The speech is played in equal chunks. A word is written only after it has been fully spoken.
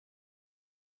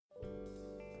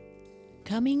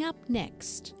Coming up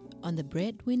next on the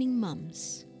Breadwinning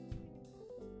Mums.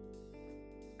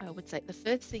 I would say the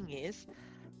first thing is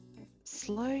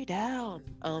slow down.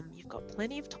 You've got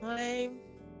plenty of time.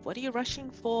 What are you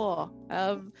rushing for?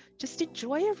 Just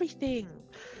enjoy everything.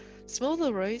 Smell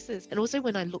the roses. And also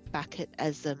when I look back at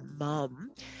as a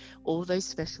mum, all those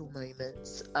special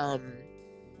moments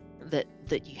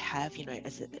that you have,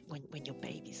 as when your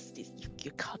baby's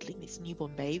you're cuddling this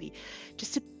newborn baby,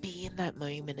 just to be in that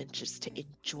moment and just to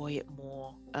enjoy it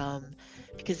more,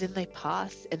 because then they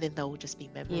pass and then they'll just be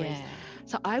memories.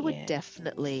 So I would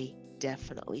definitely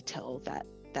tell that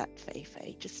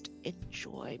Fei-Fei, just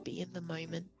enjoy, be in the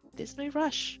moment. There's no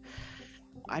rush.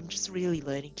 I'm just really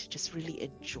learning to just really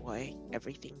enjoy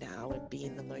everything now and be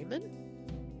in the moment.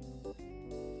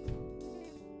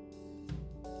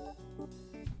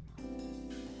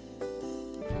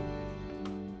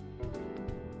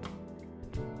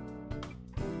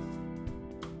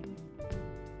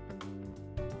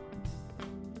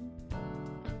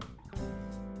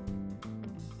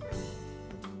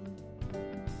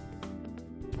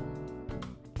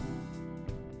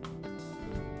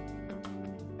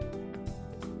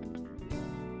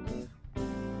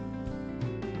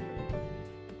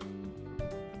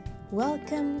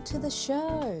 Welcome to the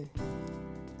show.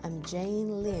 I'm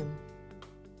Jane Lim.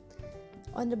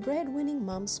 On the Breadwinning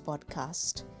Mums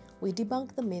podcast, we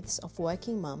debunk the myths of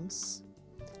working mums,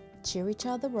 cheer each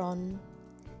other on,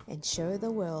 and show the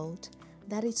world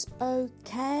that it's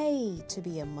okay to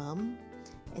be a mum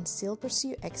and still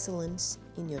pursue excellence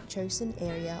in your chosen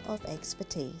area of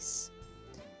expertise.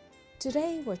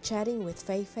 Today, we're chatting with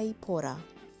Fei-Fei Porter,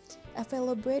 a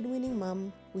fellow breadwinning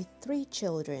mum with 3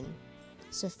 children,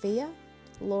 Sophia,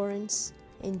 Lawrence,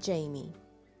 and Jamie.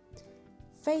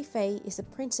 Fei-Fei is a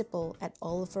principal at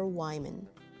Oliver Wyman.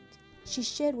 She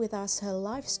shared with us her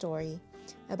life story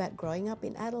about growing up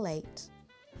in Adelaide,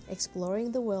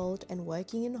 exploring the world and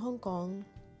working in Hong Kong,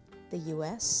 the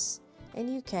US,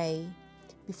 and UK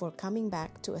before coming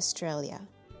back to Australia.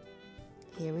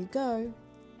 Here we go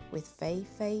with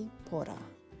Fei-Fei Porter.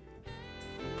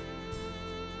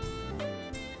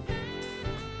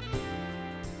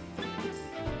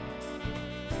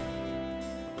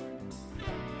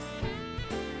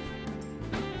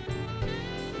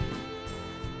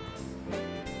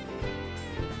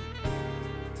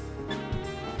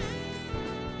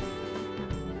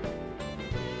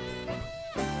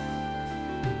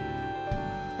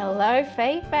 Hello,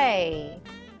 Fei-Fei.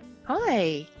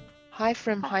 Hi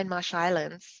from Hindmarsh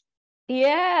Islands.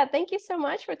 Yeah, thank you so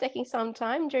much for taking some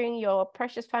time during your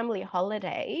precious family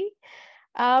holiday.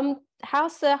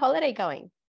 How's the holiday going?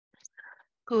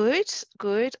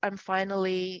 Good. I'm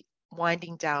finally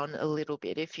winding down a little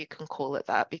bit, if you can call it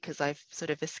that, because I've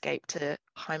sort of escaped to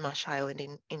Hindmarsh Island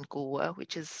in Goolwa,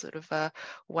 which is sort of a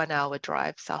 1-hour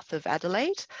drive south of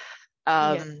Adelaide.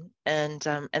 And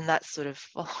that's sort of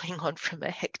following on from a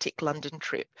hectic London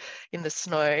trip in the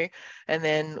snow. And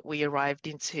then we arrived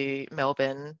into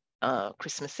Melbourne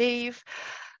Christmas Eve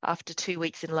after 2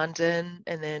 weeks in London,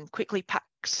 and then quickly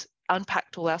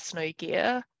unpacked all our snow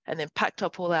gear, and then packed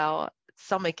up all our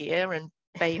summer gear and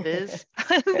bathers,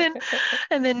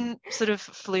 and then sort of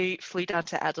flew down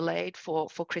to Adelaide for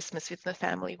Christmas with the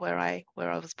family where I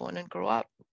was born and grew up.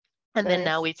 And then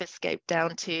now we've escaped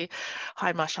down to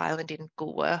Hindmarsh Island in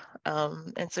Goolwa.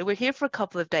 And so we're here for a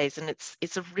couple of days, and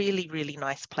it's a really, really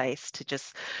nice place to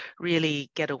just really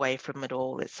get away from it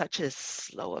all. It's such a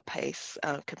slower pace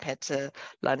compared to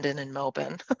London and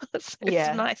Melbourne. So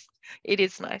it's nice. It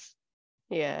is nice.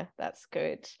 Yeah, that's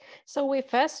good. So we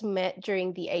first met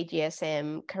during the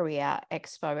AGSM Career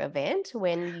Expo event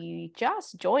when you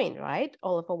just joined, right?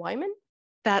 Oliver Wyman?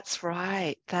 That's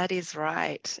right. That is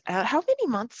right. How many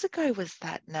months ago was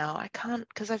that now? I can't,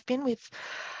 because I've been with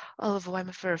Oliver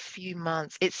Wyman for a few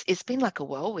months. It's been like a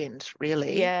whirlwind,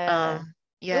 really. Yeah.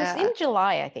 It was in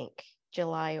July, I think.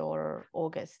 July or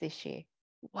August this year.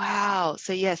 Wow.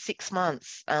 So 6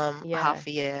 months, half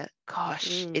a year.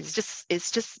 Gosh, it's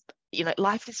just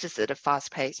life is just at a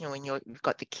fast pace. When you've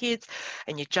got the kids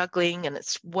and you're juggling, and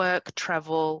it's work,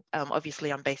 travel.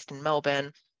 Obviously, I'm based in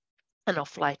Melbourne, and I'll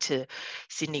fly to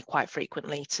Sydney quite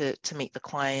frequently to meet the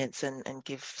clients and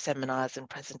give seminars and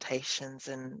presentations,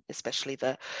 and especially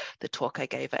the talk I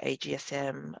gave at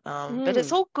AGSM. But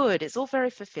it's all good. It's all very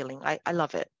fulfilling. I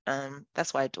love it.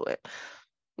 That's why I do it.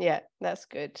 Yeah, that's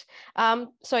good.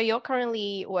 So you're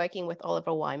currently working with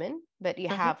Oliver Wyman, but you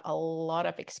have a lot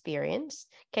of experience.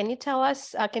 Can you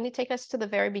take us to the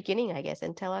very beginning, I guess,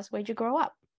 and tell us where'd you grow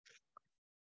up?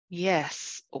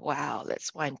 Yes. Wow.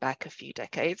 Let's wind back a few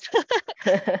decades.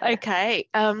 Okay.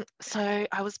 So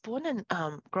I was born and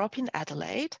grew up in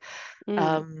Adelaide.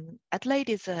 Mm, Adelaide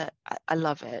is I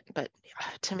love it, but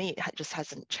to me, it just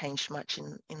hasn't changed much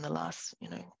in the last,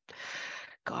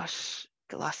 gosh,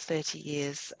 the last 30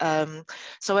 years.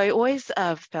 So I always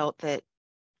felt that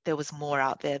there was more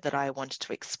out there that I wanted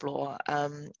to explore.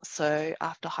 So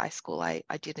after high school, I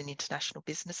did an international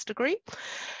business degree.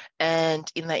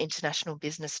 And in that international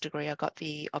business degree, I got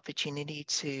the opportunity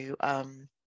to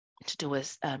do a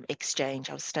exchange.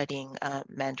 I was studying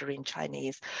Mandarin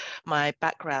Chinese. My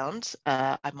background,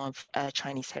 I'm of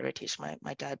Chinese heritage.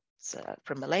 My dad's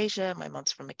from Malaysia, my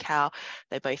mum's from Macau.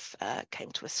 They both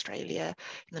came to Australia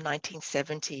in the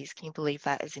 1970s. Can you believe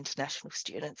that, as international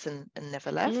students, and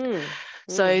never left? mm,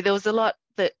 So mm. there was a lot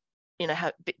that,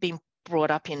 have been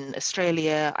brought up in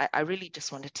Australia. I really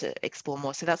just wanted to explore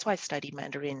more. So that's why I studied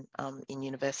Mandarin in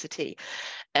university.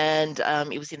 And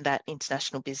it was in that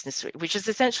international business, which is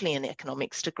essentially an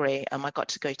economics degree. I got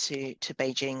to go to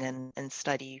Beijing and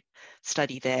study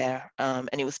there, and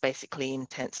it was basically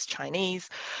intense Chinese,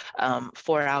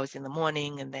 4 hours in the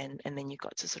morning, and then you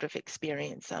got to sort of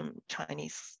experience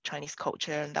Chinese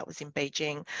culture, and that was in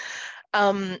Beijing.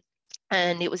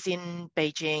 And it was in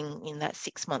Beijing in that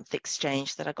 6-month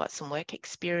exchange that I got some work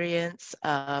experience.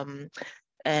 And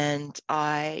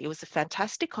it was a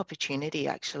fantastic opportunity,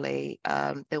 actually.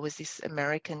 There was this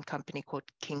American company called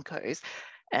Kinko's,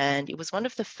 and it was one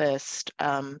of the first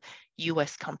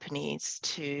US companies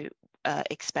to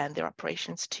expand their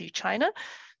operations to China.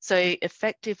 So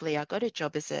effectively, I got a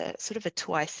job as a sort of a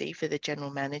 2IC for the general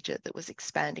manager that was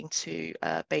expanding to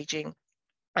Beijing.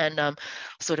 And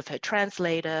sort of her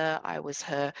translator. I was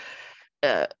her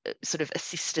sort of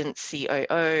assistant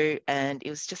COO, and it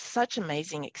was just such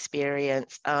amazing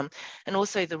experience. And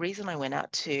also the reason I went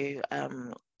out to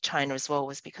China as well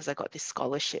was because I got this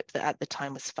scholarship that at the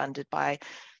time was funded by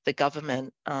the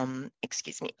government.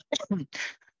 Excuse me.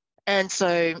 And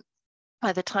so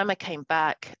by the time I came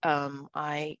back,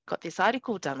 I got this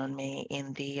article done on me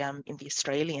in the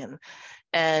Australian,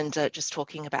 and just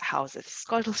talking about how I was a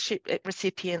scholarship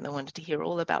recipient. They wanted to hear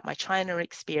all about my China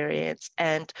experience.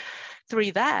 And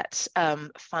through that,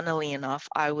 funnily enough,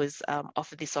 I was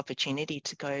offered this opportunity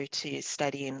to go to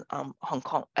study in Hong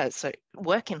Kong, so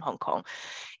work in Hong Kong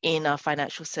in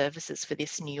financial services for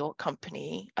this New York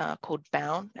company called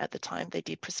Bound. At the time, they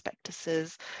did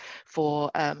prospectuses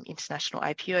for international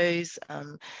IPOs,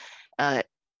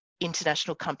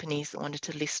 international companies that wanted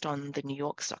to list on the New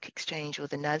York Stock Exchange or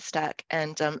the NASDAQ.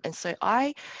 And so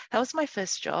that was my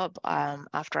first job.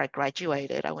 After I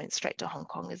graduated, I went straight to Hong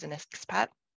Kong as an expat,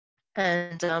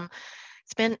 and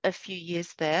spent a few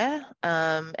years there.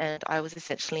 And I was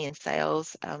essentially in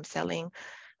sales, selling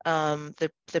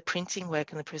the printing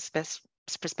work and the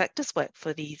prospectus work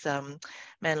for these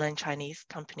mainland Chinese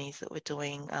companies that were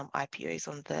doing IPOs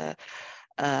on the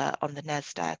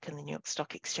NASDAQ and the New York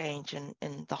Stock Exchange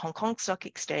and the Hong Kong Stock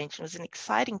Exchange. It was an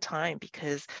exciting time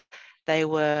because they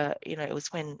were, it was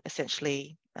when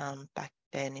essentially back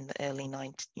then in the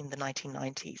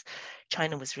 1990s,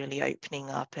 China was really opening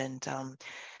up, and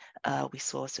we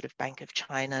saw sort of Bank of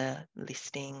China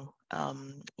listing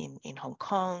in Hong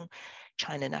Kong,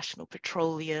 China National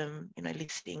Petroleum,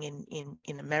 listing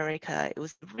in America. It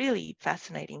was a really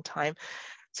fascinating time.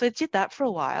 So I did that for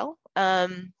a while.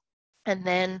 And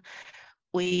then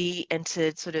we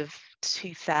entered sort of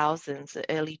 2000s, the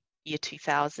early year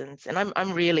 2000s, and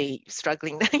I'm really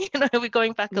struggling. We're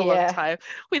going back a long time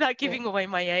without giving away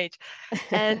my age,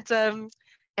 and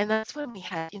that's when we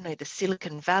had, the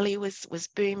Silicon Valley was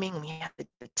booming. We had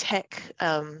the tech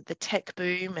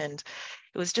boom, and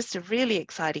it was just a really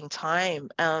exciting time.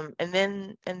 And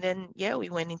then we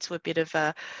went into a bit of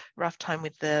a rough time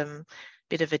with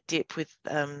bit of a dip with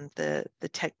the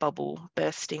tech bubble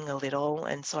bursting a little,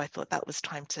 and so I thought that was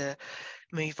time to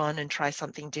move on and try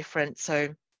something different.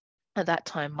 So at that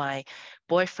time, my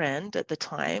boyfriend at the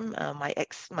time,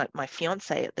 my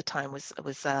fiance at the time was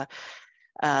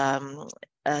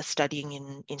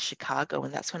studying in Chicago,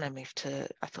 and that's when I moved to.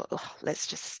 I thought, oh, let's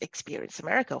just experience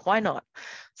America. Why not?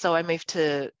 So I moved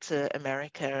to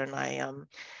America, and I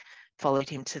followed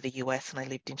him to the US, and I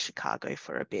lived in Chicago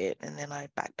for a bit, and then I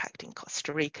backpacked in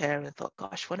Costa Rica, and thought,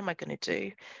 gosh, what am I going to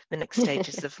do the next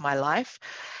stages of my life?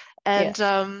 And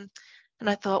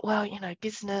I thought, well,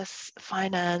 business,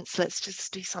 finance, let's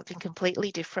just do something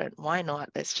completely different. Why not?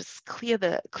 Let's just clear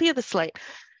the slate.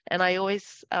 And I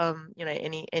always,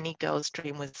 any girl's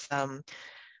dream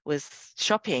was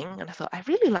shopping, and I thought, I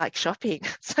really like shopping.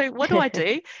 So what do I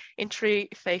do in true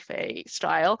Fei-Fei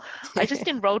style? I just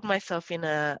enrolled myself in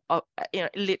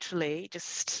literally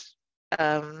just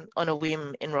on a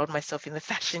whim, enrolled myself in the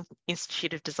Fashion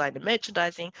Institute of Design and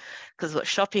Merchandising because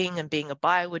shopping and being a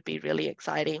buyer would be really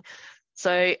exciting.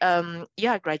 So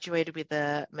I graduated with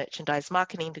a merchandise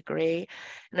marketing degree,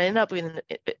 and I ended up with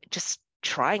just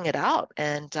trying it out,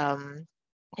 and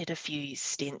did a few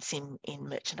stints in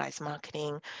merchandise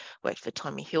marketing, worked for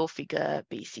Tommy Hilfiger,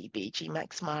 BCBG,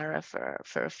 Max Mara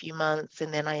for a few months,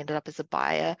 and then I ended up as a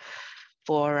buyer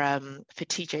for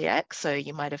TJX. So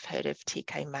you might have heard of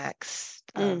TK Maxx,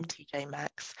 TJ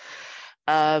Maxx.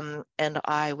 And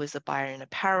I was a buyer in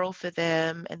apparel for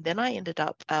them. And then I ended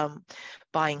up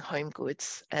buying home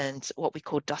goods and what we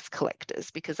call dust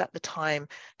collectors, because at the time,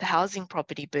 the housing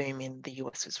property boom in the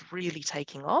US was really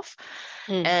taking off.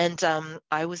 And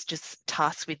I was just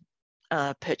tasked with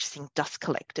purchasing dust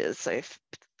collectors. So,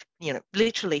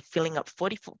 literally filling up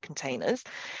 40-foot containers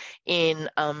in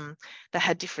they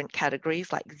had different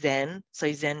categories like Zen.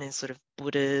 So Zen is sort of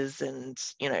Buddhas and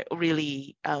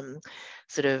really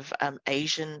sort of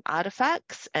Asian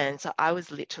artifacts. And so I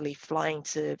was literally flying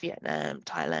to Vietnam,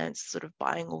 Thailand, sort of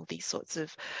buying all these sorts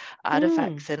of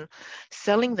artifacts and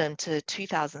selling them to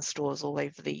 2,000 stores all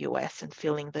over the US and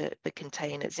filling the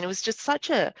containers. And it was just such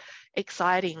a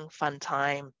exciting, fun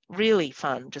time, really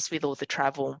fun, just with all the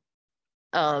travel.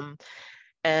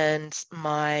 And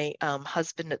my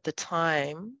husband at the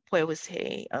time, where was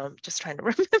he? Just trying to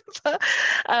remember.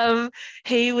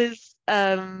 He was,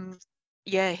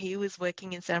 he was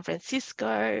working in San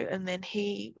Francisco, and then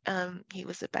he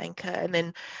was a banker, and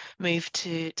then moved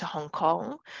to Hong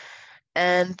Kong,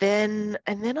 and then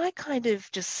I kind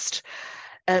of just.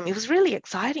 It was really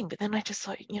exciting, but then I just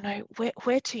thought,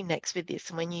 where to next with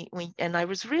this? And and I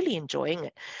was really enjoying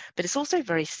it, but it's also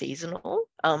very seasonal.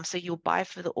 So you'll buy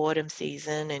for the autumn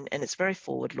season, and it's very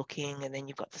forward looking, and then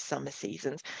you've got the summer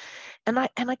seasons, and I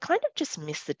kind of just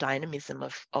miss the dynamism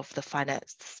of the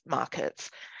finance markets.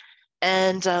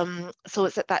 And so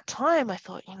it's at that time I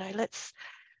thought,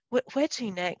 where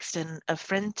to next? And a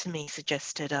friend to me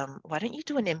suggested, why don't you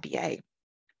do an MBA?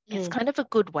 It's kind of a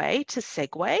good way to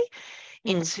segue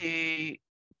into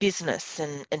business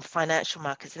and financial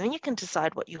markets, and then you can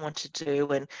decide what you want to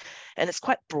do, and it's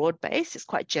quite broad based, it's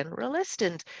quite generalist,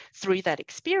 and through that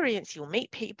experience you'll meet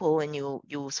people and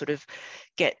you'll sort of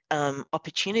get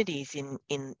opportunities in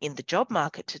the job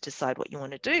market to decide what you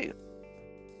want to do.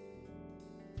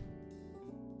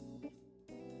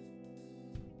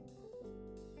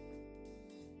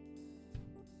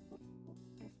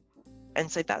 And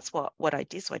so that's what I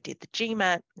did. So I did the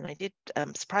GMAT, and I did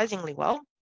surprisingly well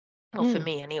for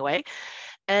me anyway.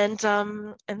 And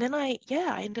then I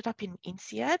ended up in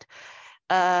INSEAD.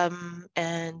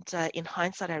 And in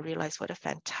hindsight, I realized what a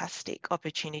fantastic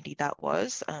opportunity that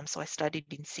was. So I studied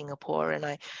in Singapore, and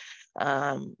I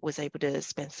was able to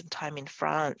spend some time in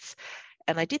France.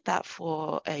 And I did that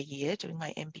for a year doing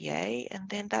my MBA. And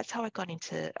then that's how I got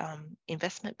into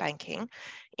investment banking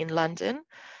in London.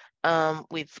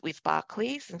 With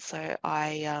Barclays, and so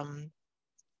I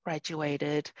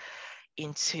graduated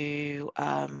into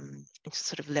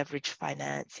sort of leverage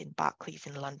finance in Barclays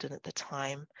in London at the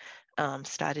time.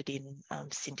 Started in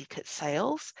syndicate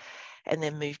sales, and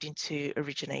then moved into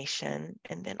origination,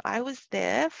 and then I was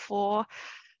there for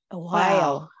a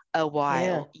while.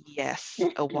 Yes,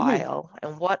 a while.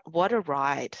 And what a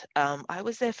ride. I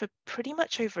was there for pretty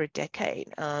much over a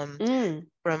decade.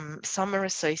 From summer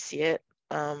associate,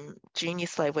 junior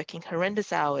slave, working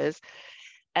horrendous hours,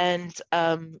 and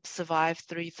survived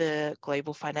through the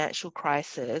global financial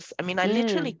crisis. I mean, I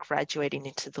literally graduated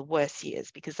into the worst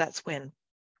years, because that's when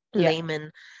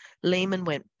Lehman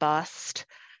went bust.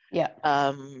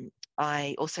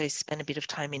 I also spent a bit of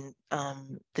time in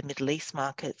the Middle East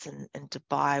markets, and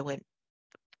Dubai went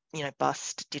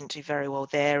bust, didn't do very well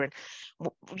there, and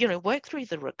worked through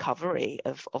the recovery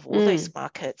of all those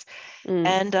markets.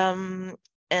 And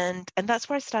that's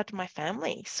where I started my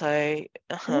family. So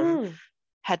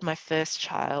had my first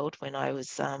child when I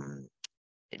was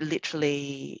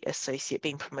literally associate,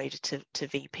 being promoted to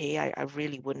VP. I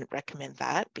really wouldn't recommend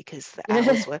that, because the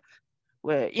hours were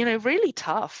really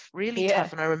tough,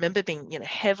 tough. And I remember being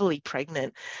heavily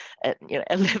pregnant at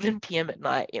 11 p.m. at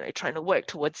night, trying to work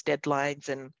towards deadlines,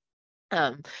 and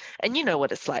you know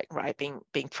what it's like, right? Being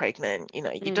pregnant,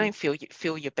 you don't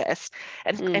feel your best,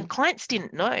 and clients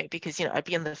didn't know, because I'd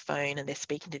be on the phone and they're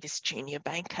speaking to this junior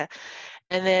banker,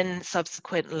 and then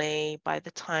subsequently, by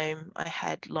the time I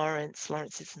had Lawrence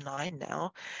is 9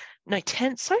 now, no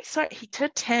 10. Sorry, he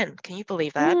turned 10. Can you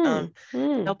believe that?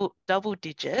 Double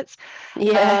digits.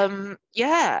 And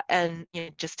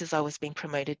just as I was being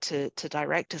promoted to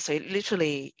director, so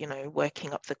literally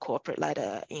working up the corporate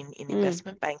ladder in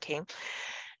investment banking.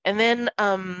 And then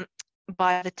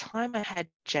by the time I had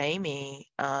Jamie,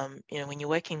 when you're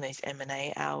working those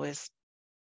M&A hours,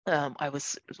 I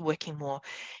was working more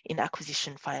in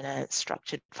acquisition finance,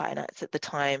 structured finance at the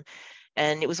time,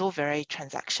 and it was all very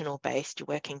transactional based. You're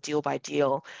working deal by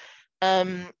deal.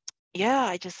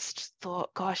 I just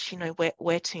thought, gosh,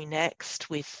 where to next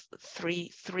with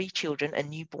three children, a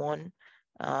newborn.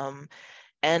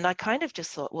 And I kind of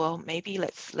just thought, well, maybe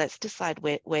let's decide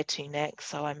where to next.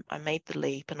 So I made the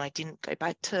leap, and I didn't go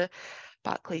back to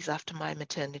Barclays after my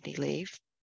maternity leave.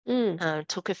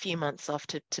 Took a few months off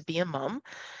to be a mum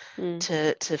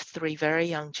to three very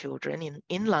young children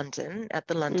in London at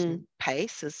the London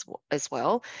pace as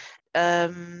well.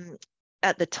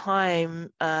 At the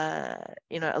time, a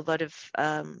lot of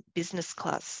business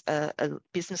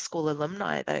school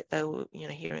alumni, they were,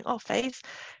 hearing, oh, Fei's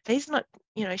not,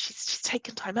 she's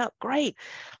taken time out. Great.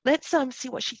 Let's see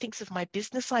what she thinks of my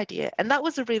business idea. And that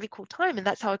was a really cool time. And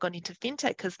that's how I got into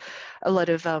fintech, because a lot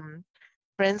of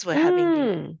friends were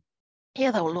having they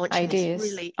were launching ideas.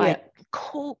 these really Yeah.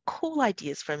 cool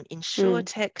ideas, from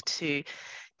insurtech to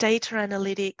data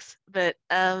analytics, but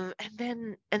and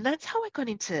that's how I got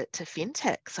into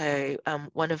fintech. So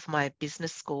one of my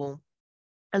business school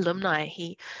alumni,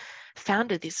 he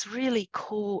founded this really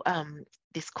cool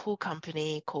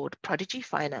company called Prodigy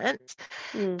Finance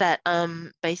that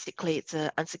basically it's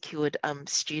an unsecured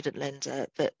student lender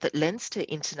that lends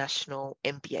to international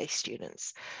MBA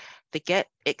students. They get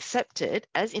accepted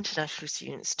as international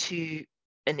students to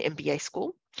an MBA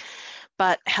school.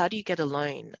 But how do you get a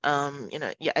loan?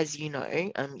 As you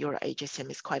know, your HSM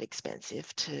is quite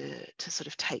expensive to sort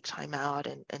of take time out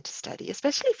and to study,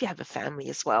 especially if you have a family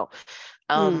as well.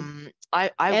 And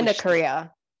a career.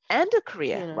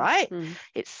 Right?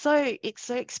 It's so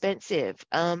expensive.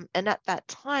 And at that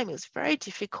time, it was very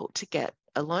difficult to get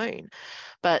a loan.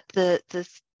 But the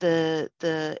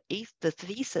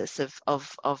thesis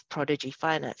of Prodigy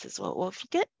Finance as well. Well, if you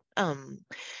get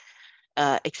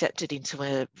accepted into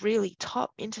a really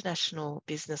top international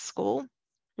business school,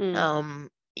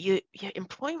 your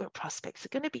employment prospects are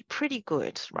going to be pretty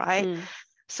good, right?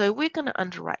 So we're going to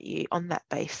underwrite you on that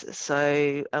basis.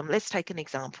 So let's take an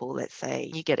example. Let's say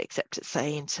you get accepted,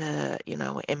 say, into,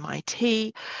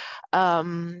 MIT.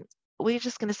 We're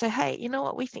just going to say, hey, you know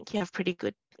what? We think you have pretty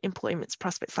good employment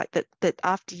prospects like that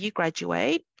after you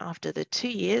graduate, after the 2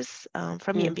 years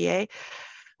from your MBA,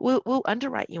 we'll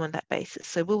underwrite you on that basis.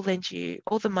 So we'll lend you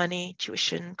all the money,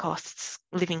 tuition costs,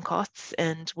 living costs,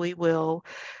 and we will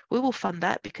fund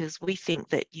that, because we think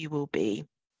that you will be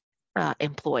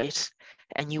employed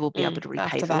and you will be able to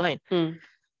repay the loan.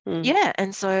 Yeah,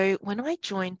 and so when I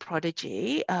joined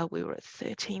Prodigy, we were at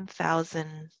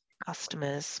 13,000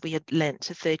 customers. We had lent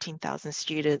to 13,000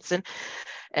 students,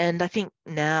 and I think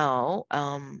now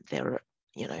there are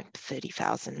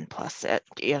 30,000 plus.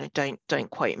 Don't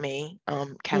quote me.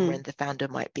 Cameron, the founder,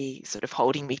 might be sort of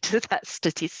holding me to that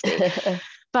statistic.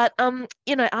 But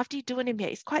after you do an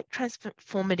MBA, it's quite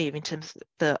transformative in terms of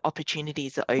the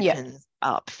opportunities it opens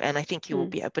up, and I think you will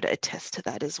be able to attest to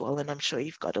that as well. And I'm sure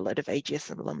you've got a lot of AGS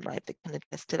alumni that can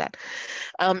attest to that.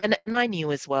 And I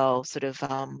knew as well, sort of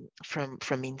from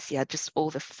INSEAD, just all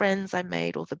the friends I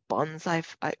made, all the bonds I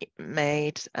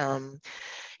made from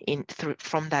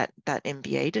that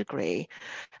MBA degree.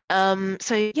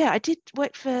 So yeah, I did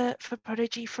work for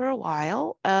Prodigy for a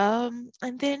while, and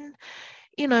then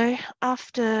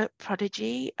after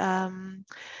Prodigy,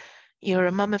 you're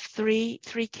a mum of three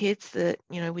kids that,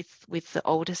 with the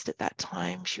oldest at that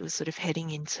time, she was sort of heading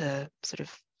into sort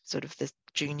of the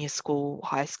junior school,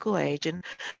 high school age. And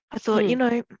I thought,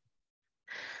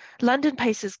 London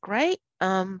pace is great,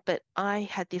 but I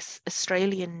had this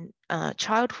Australian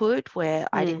childhood where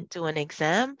I didn't do an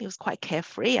exam. It was quite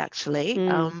carefree, actually,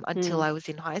 until I was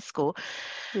in high school,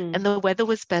 and the weather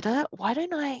was better. Why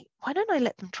don't I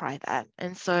let them try that?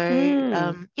 And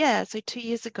so, so 2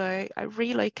 years ago, I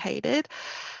relocated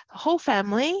the whole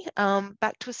family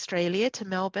back to Australia, to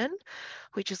Melbourne,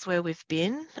 which is where we've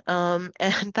been.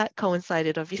 And that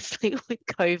coincided, obviously, with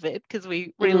COVID, because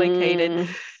we relocated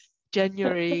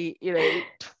January,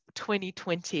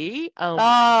 2020.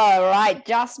 Right,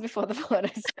 just before the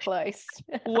borders closed.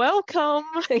 Welcome.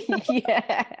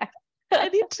 Yeah.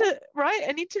 And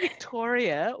into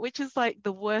Victoria, which is like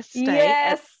the worst state.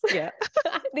 Yes. Yeah.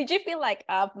 Did you feel like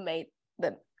I've made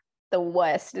the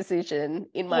worst decision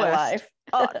in my life?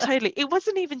 Oh, totally. It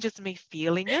wasn't even just me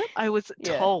feeling it. I was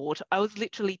told. I was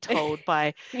literally told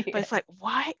by but it's like,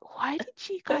 why did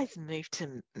you guys move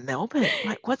to Melbourne?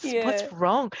 Like, what's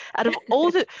wrong? Out of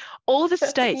all the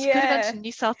states, you could have gone to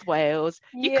New South Wales.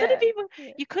 You could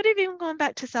have even gone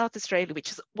back to South Australia,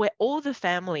 which is where all the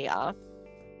family are.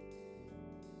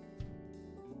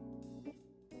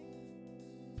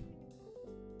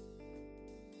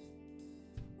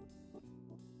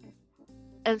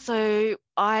 And so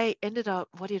I ended up,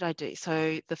 what did I do?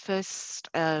 So the first,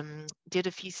 did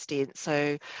a few stints.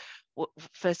 So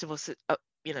first of all,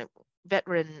 you know,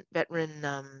 veteran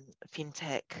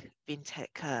fintech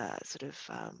sort of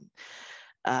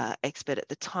expert at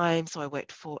the time. So I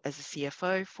worked as a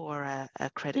CFO for a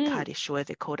credit card issuer.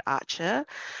 They're called Archer.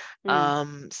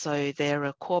 So they're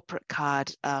a corporate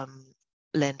card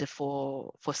lender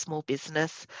for small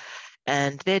business,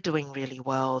 and they're doing really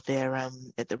well. They're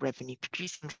at the revenue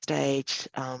producing stage.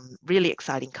 Really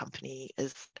exciting company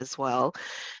as well.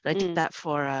 And I did that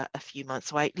for a few months.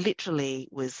 So I literally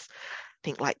was, I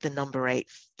think, like the number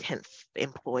 8th, 10th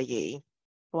employee.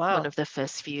 Wow. One of the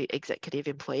first few executive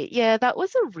employee. Yeah, that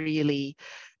was a really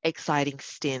exciting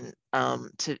stint,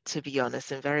 to be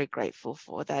honest, and very grateful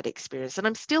for that experience. And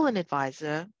I'm still an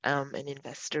advisor, an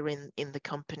investor in the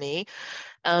company.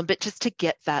 But just to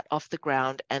get that off the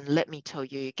ground, and let me tell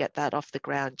you, get that off the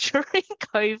ground during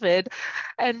COVID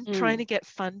and trying to get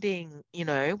funding,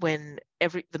 when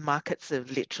the markets are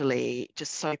literally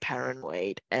just so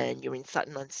paranoid and you're in such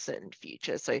an uncertain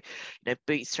future. So,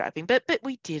 bootstrapping, but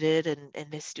we did it, and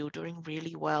they're still doing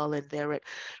really well, and they're at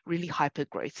really hyper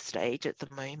growth stage at the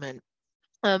moment.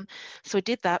 So I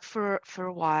did that for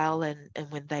a while, and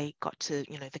when they got to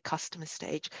the customer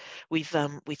stage, with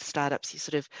startups,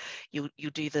 you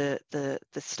do the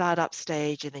startup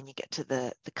stage, and then you get to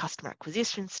the customer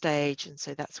acquisition stage, and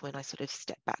so that's when I sort of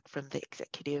stepped back from the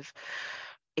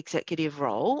executive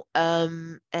role,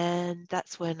 and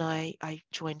that's when I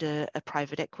joined a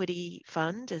private equity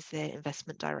fund as their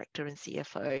investment director and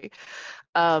CFO,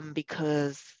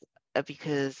 because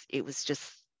it was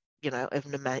just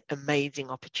an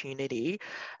amazing opportunity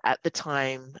at the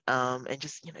time, and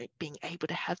just being able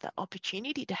to have that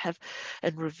opportunity to have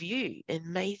and review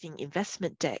amazing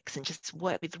investment decks and just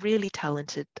work with really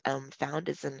talented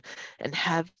founders, and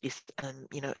have this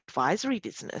advisory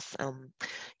business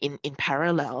in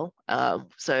parallel.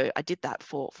 So I did that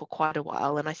for quite a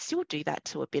while, and I still do that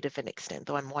to a bit of an extent,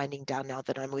 though I'm winding down now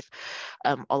that I'm with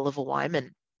Oliver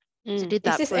Wyman. So did Is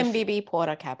that this for MBB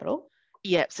Porter Capital?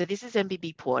 Yeah, so this is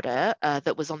MBB Porter,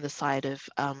 that was on the side of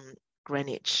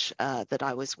Greenwich, that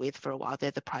I was with for a while. They're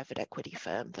the private equity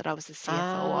firm that I was the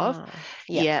CFO of.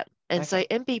 Yeah, and so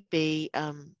MBB,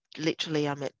 literally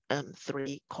I'm at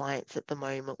 3 clients at the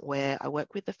moment where I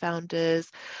work with the founders,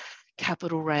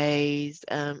 capital raise,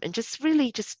 and just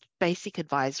really just basic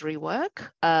advisory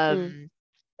work.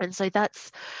 And so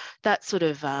that's sort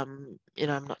of, I'm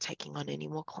not taking on any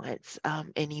more clients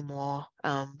anymore,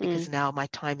 because now my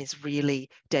time is really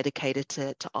dedicated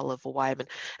to Oliver Wyman.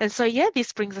 And so, yeah,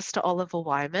 this brings us to Oliver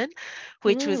Wyman,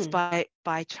 which was by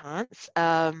chance.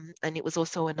 And it was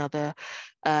also another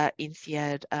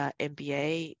INSEAD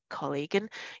MBA colleague. And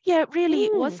yeah,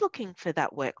 really was looking for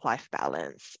that work-life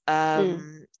balance.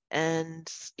 And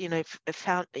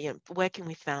found working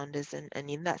with founders and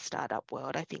in that startup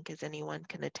world, I think, as anyone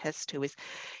can attest to, it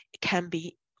can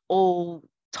be all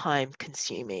time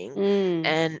consuming,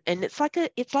 and it's like a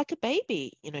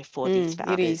baby, for these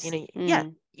founders. Yeah,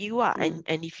 you are,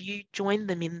 and if you join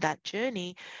them in that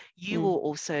journey, you will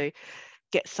also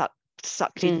get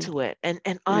sucked into it, and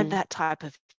I'm that type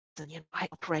of person. I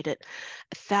operate at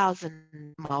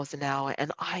 1,000 miles an hour,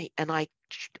 and I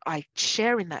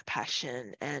share in that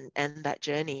passion and that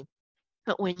journey.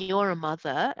 But when you're a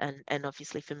mother, and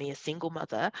obviously for me, a single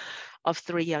mother of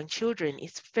 3 young children,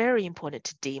 it's very important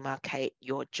to demarcate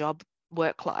your job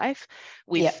work life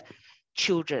with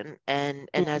children. And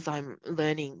as I'm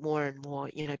learning more and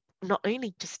more, not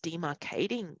only just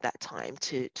demarcating that time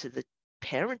to the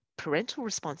parental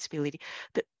responsibility,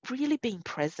 but really being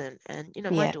present. And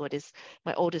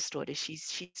my oldest daughter,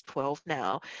 she's 12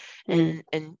 now, and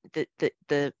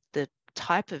the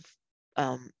type of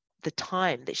the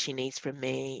time that she needs from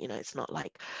me, it's not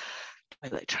like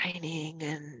toilet training,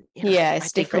 and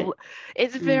it's different.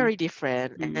 It's very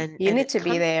different, and you need to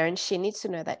be there, and she needs to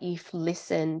know that you've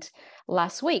listened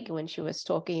last week when she was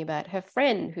talking about her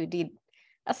friend who did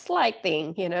a slight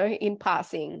thing, in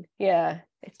passing.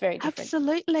 It's very different.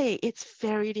 Absolutely, it's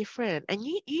very different, and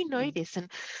you know this,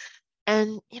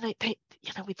 and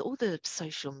with all the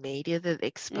social media that they're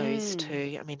exposed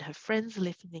to, I mean, her friends are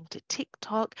listening to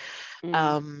TikTok.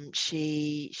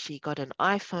 She got an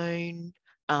iPhone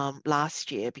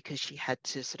last year because she had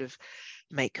to sort of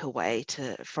make her way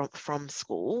from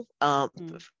school,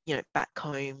 back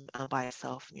home by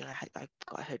herself. I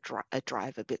got her a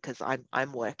driver because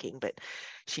I'm working, but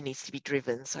she needs to be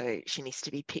driven, so she needs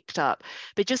to be picked up.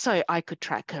 But just so I could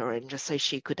track her and just so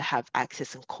she could have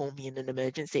access and call me in an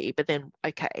emergency. But then,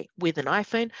 okay, with an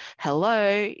iPhone,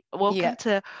 hello, welcome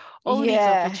to all these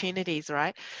opportunities,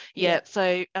 right? Yeah.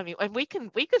 So I mean, and we can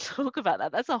talk about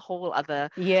that. That's a whole other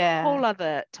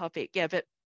topic. Yeah, but.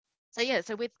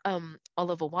 So with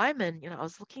Oliver Wyman, I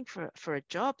was looking for a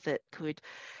job that could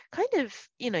kind of,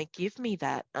 give me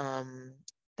that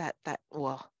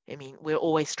well, I mean, we're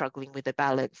always struggling with the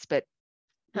balance, but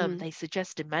they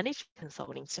suggested management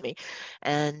consulting to me,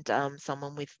 and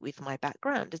someone with my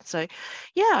background, and so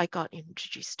I got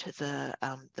introduced to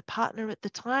the partner at the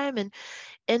time, and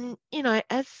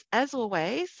as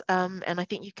always, and I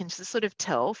think you can sort of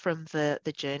tell from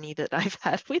the journey that I've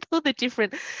had with all the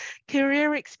different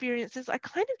career experiences, I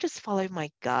kind of just follow my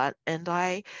gut, and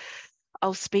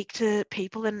I'll speak to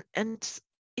people, and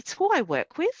it's who I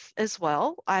work with as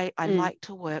well. I like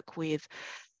to work with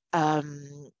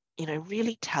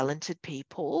really talented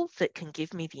people that can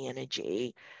give me the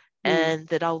energy and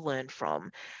that I'll learn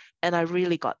from. And I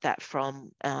really got that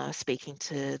from speaking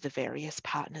to the various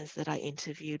partners that I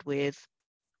interviewed with.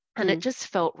 And it just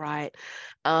felt right.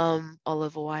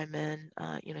 Oliver Wyman,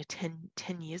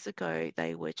 10 years ago,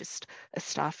 they were just a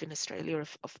staff in Australia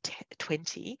of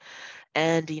 20.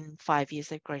 And in 5 years,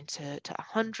 they've grown to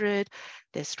 100.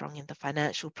 They're strong in the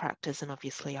financial practice. And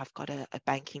obviously, I've got a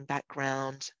banking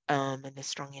background, and they're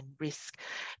strong in risk.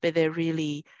 But they're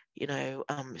really,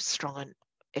 strong on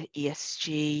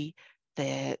ESG.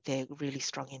 They're really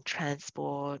strong in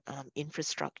transport,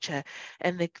 infrastructure,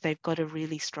 and they've got a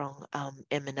really strong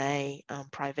M&A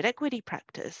private equity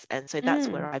practice. And so that's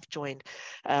where I've joined,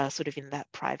 sort of in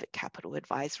that private capital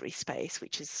advisory space,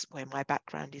 which is where my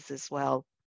background is as well.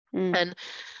 And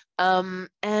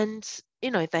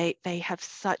they have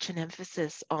such an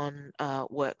emphasis on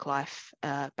work-life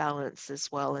balance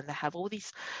as well, and they have all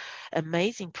these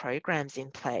amazing programs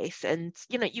in place. And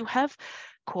you have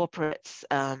corporates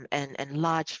and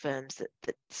large firms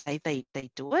that say they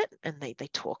do it and they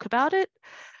talk about it,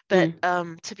 but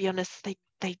to be honest,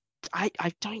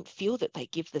 I don't feel that they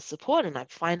give the support. And I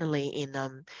finally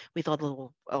with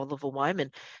Oliver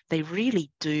Wyman, they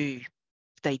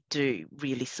do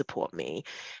really support me.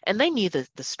 And they knew the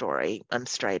story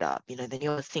straight up. They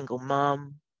knew I was a single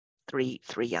mom, three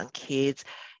young kids,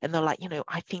 and they're like,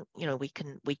 I think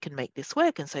we can make this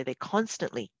work. And so they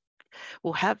constantly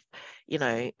will have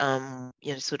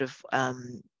sort of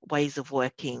ways of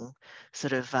working,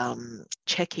 sort of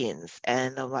check-ins,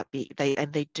 and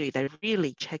they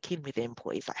really check in with their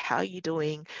employees, like, how are you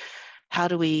doing? How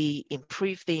do we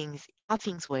improve things? Are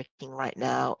things working right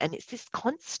now? And it's this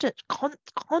constant,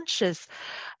 conscious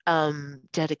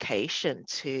dedication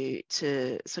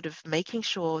to sort of making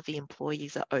sure the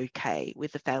employees are okay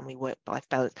with the family work-life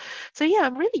balance. So yeah,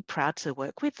 I'm really proud to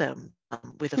work with them,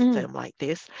 with a firm like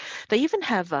this. They even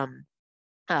have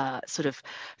sort of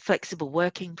flexible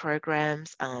working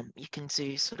programs. You can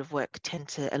do sort of work 10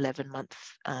 to 11 month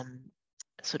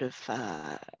sort of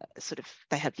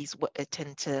they have these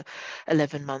 10 to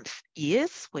 11 month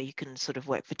years where you can sort of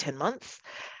work for 10 months.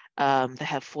 They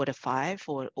have 4 to 5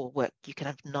 or work. You can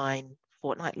have 9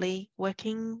 fortnightly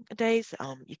working days.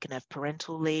 You can have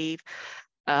parental leave.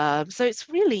 So it's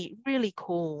really, really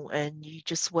cool, and you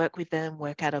just work with them,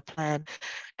 work out a plan.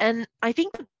 And I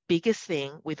think the biggest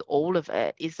thing with all of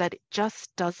it is that it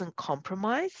just doesn't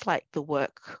compromise like the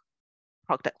work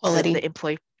product, the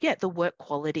employee, the work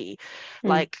quality.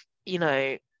 Like,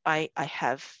 I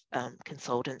have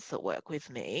consultants that work with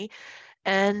me,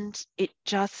 and it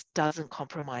just doesn't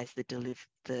compromise the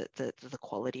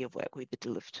quality of work we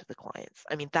deliver to the clients.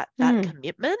 I mean, that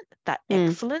commitment, that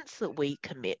excellence that we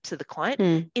commit to the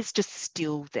client is just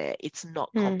still there. It's not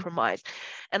compromised.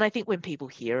 And I think when people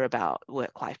hear about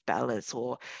work-life balance,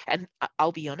 and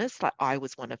I'll be honest, like, I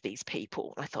was one of these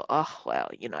people. I thought, oh, well,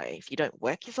 if you don't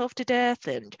work yourself to death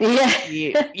and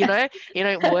you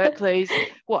don't work those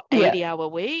 80-hour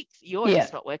weeks, you're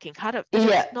just not working hard enough. But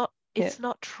it's not. It's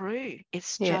not true.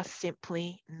 It's just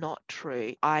simply not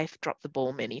true. I've dropped the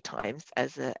ball many times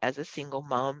as a single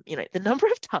mom. The number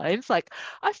of times, like,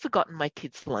 I've forgotten my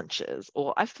kids' lunches,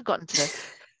 or I've forgotten to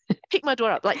pick my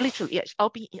daughter up. Like, literally, I'll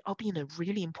be in a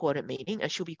really important meeting, and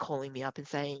she'll be calling me up and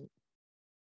saying,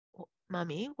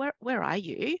 "Mummy, where are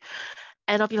you?"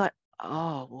 And I'll be like,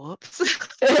 "Oh, whoops."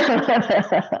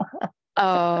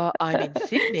 I'm in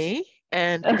Sydney,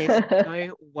 and there's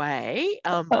no way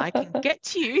I can get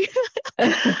to you.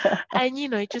 And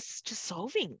just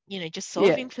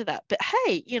solving for that. But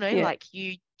hey, like,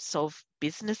 you solve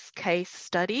business case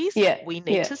studies. Yeah. We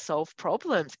need to solve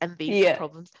problems, and these are Yeah.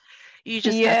 problems you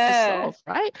just have to solve,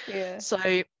 right? Yeah.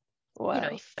 So,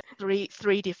 Wow.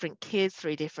 three different kids,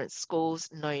 three different schools,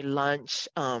 no lunch.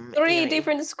 Three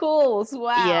different schools.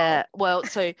 Wow. Yeah. Well,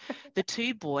 so the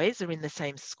two boys are in the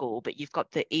same school, but you've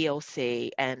got the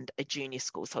ELC and a junior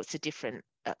school, so it's a different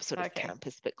sort of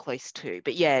campus, but close to.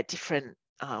 But yeah, different.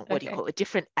 What do you call it?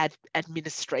 Different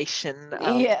administration.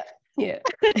 Yeah.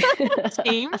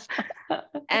 Teams.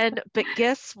 But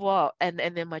guess what? And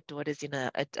then my daughter's in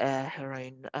her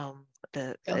own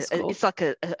it's like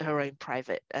her own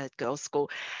private girls' school.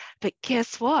 But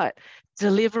guess what?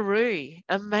 Deliveroo,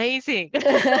 amazing.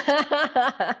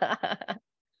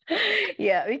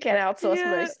 Yeah, we can outsource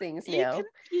most things now.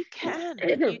 You can.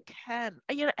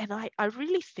 And I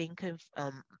really think of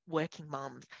working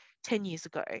mums 10 years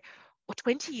ago or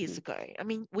 20 years ago. I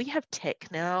mean, we have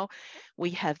tech now,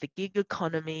 we have the gig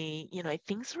economy,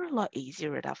 things are a lot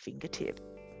easier at our fingertips.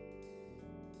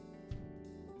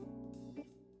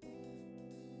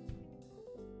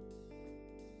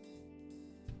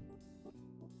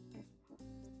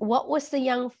 What was the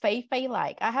young Fei-Fei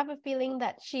like? I have a feeling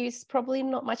that she's probably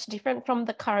not much different from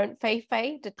the current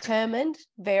Fei-Fei, determined,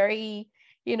 very,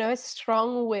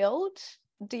 strong-willed,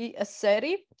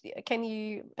 assertive. Can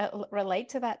you relate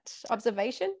to that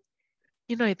observation?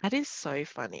 That is so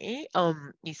funny.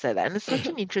 You say that, and it's such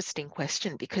an interesting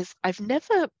question because I've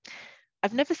never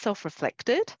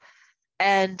self-reflected,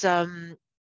 and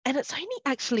it's only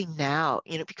actually now,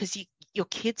 because your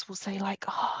kids will say like,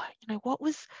 oh, what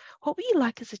were you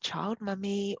like as a child,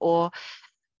 mummy? Or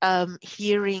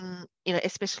hearing,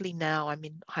 especially now I'm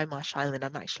in High Marsh Island.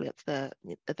 I'm actually at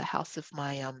the house of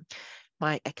my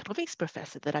economics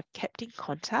professor that I've kept in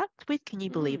contact with. Can you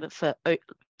believe it? For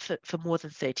more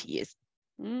than 30 years.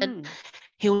 And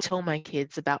he'll tell my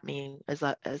kids about me as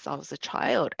I was a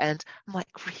child, and I'm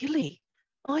like, really?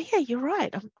 Oh yeah, you're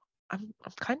right. I'm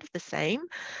kind of the same.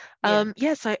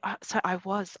 So I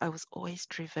was always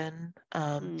driven.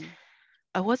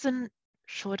 I wasn't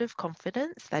short of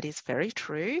confidence. That is very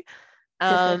true.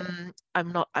 I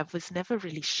was never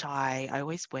really shy. I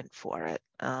always went for it.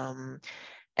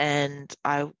 And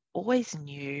I always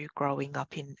knew growing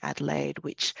up in Adelaide,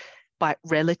 which by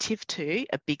relative to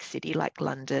a big city like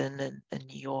London and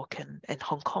New York and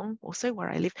Hong Kong, also where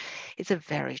I live, is a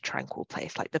very tranquil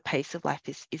place. Like the pace of life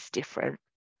is different.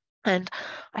 And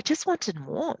I just wanted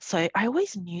more. So I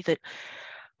always knew that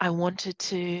I wanted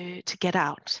to get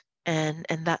out. And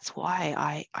that's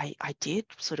why I did,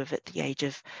 sort of at the age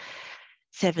of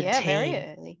 17. Yeah,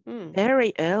 very early.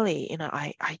 Very early,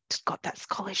 I got that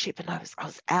scholarship and I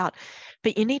was out.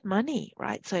 But you need money,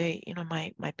 right? So,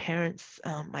 my parents,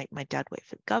 my dad worked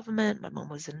for the government, my mom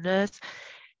was a nurse.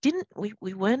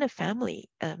 We weren't a family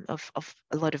of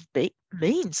a lot of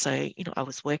means. So, I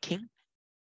was working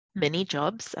many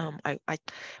jobs.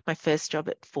 My first job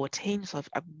at 14, so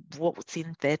I walked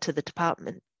in there to the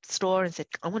department store and said,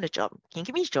 I want a job. Can you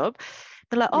give me a job?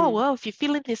 They're like, oh, well, if you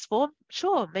fill in this form,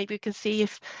 sure, maybe we can see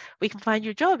if we can find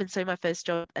you a job. And so my first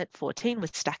job at 14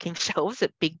 was stacking shelves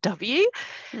at Big W.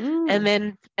 And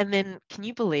then can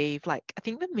you believe, like, I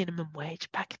think the minimum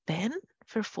wage back then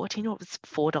for a 14-year-old was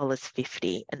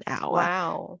 $4.50 an hour.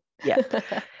 Wow. Yeah.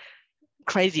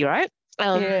 Crazy, right?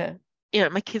 Yeah.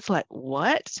 My kids like,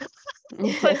 what?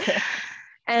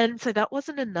 And so that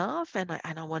wasn't enough, and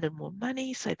I wanted more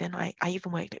money. So then I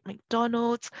even worked at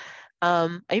McDonald's.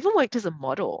 I even worked as a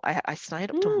model. I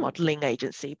signed up to a modeling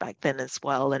agency back then as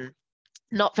well, and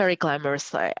not very glamorous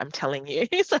though, I'm telling you.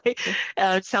 So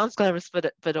it sounds glamorous, but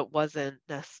it wasn't.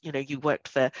 You worked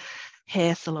for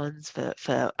hair salons for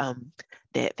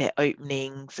their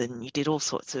openings, and you did all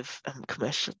sorts of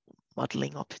commercial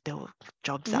modeling. There were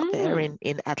jobs out there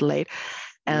in Adelaide.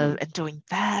 And doing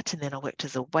that, and then I worked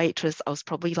as a waitress. I was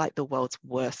probably like the world's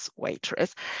worst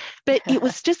waitress, but it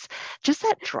was just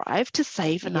that drive to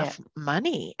save enough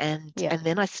money, and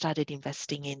then I started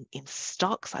investing in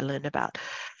stocks. I learned about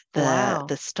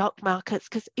the stock markets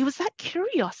because it was that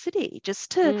curiosity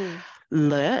just to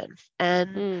learn.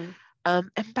 And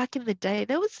back in the day,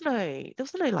 there was no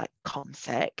like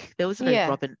ComSec, there was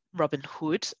no Robin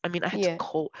Hood. I mean, I had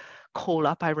to call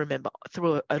up, I remember,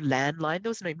 through a landline. There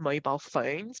was no mobile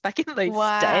phones back in those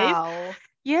days.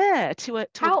 Yeah, to a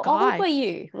How guy. old were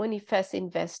you when you first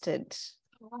invested?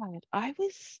 Right. I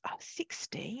was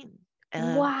 16.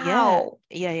 Wow.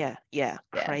 Yeah.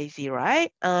 Crazy,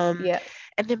 right? And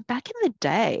then back in the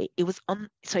day, it was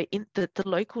in the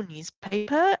local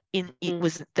newspaper, it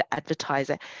was the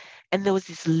advertiser, and there was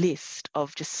this list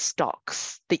of just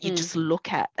stocks that you just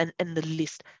look at, and the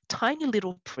list, tiny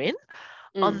little print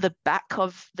on the back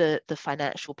of the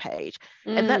financial page.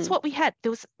 And that's what we had.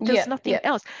 There was nothing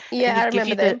else. And I you'd give remember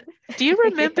you them. do you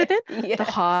remember them? Yeah. The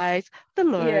highs, the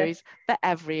Yeah. lows, the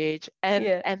average. And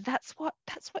Yeah. and that's what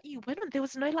you went on. There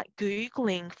was no like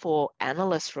Googling for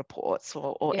analyst reports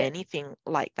or Yeah. anything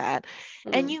like that.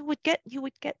 And you would get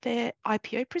their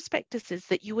IPO prospectuses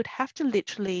that you would have to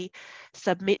literally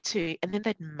submit to, and then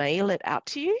they'd mail it out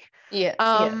to you. Yeah.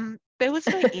 There was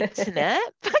no internet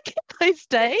back in those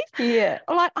days. Yeah.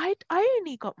 Like I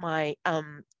only got my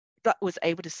that was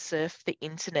able to surf the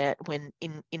internet when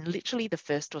in literally the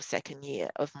first or second year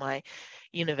of my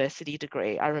university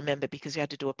degree. I remember, because we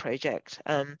had to do a project.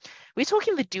 We're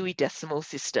talking the Dewey Decimal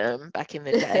System back in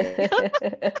the day.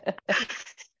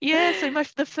 Yeah, so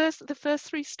the first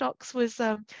three stocks was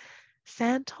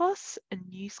Santos and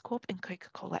News Corp and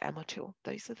Coca-Cola Amatil.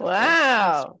 Those are the first.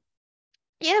 Wow.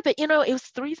 Yeah, but it was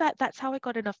through that's how I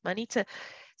got enough money to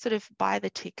sort of buy the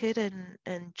ticket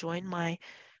and join my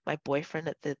boyfriend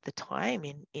at the time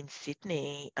in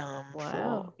Sydney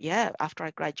Wow. after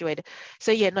I graduated.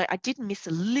 So yeah, no, I did miss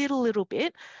a little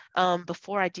bit.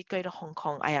 Before I did go to Hong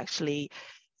Kong, I actually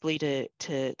flew to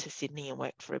Sydney and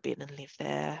worked for a bit and lived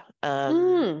there.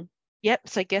 Yep.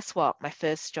 So guess what? My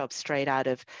first job straight out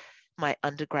of my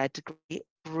undergrad degree,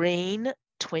 green,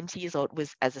 20 years old,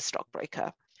 was as a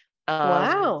stockbroker.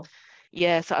 Wow.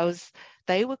 Yeah, so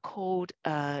they were called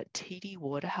TD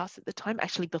Waterhouse at the time.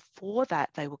 Actually, before that,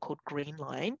 they were called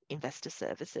Greenline Investor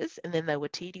Services, and then they were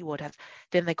TD Waterhouse.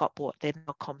 Then they got bought. They're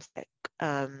now Comsec.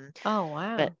 Oh,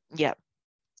 wow. But yeah,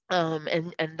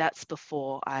 and that's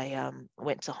before I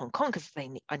went to Hong Kong, because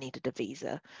I needed a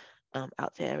visa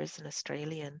out there as an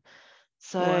Australian.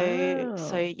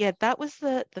 So yeah, that was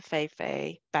the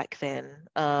Fei-Fei back then.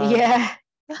 Yeah.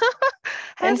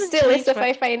 And Hasn't still is changed the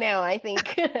much. Fei-Fei now, I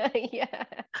think. Yeah.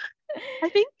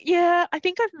 I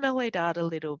think I've mellowed out a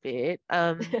little bit.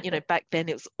 Back then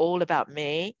it was all about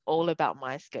me, all about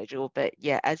my schedule. But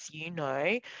yeah, as you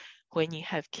know, when you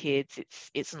have kids,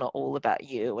 it's not all about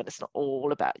you, and it's not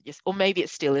all about you, or maybe it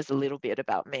still is a little bit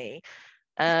about me.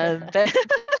 But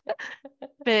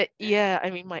but yeah, I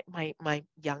mean, my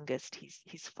youngest,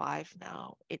 he's 5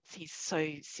 now. He's so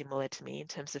similar to me in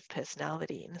terms of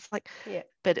personality, and it's like, Yeah.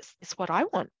 but it's what I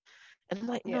want. And I'm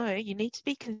like, Yeah. no, you need to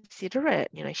be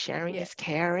considerate. Sharing Yeah. is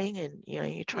caring, and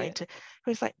you're trying Yeah. to.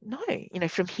 He's like, no,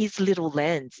 from his little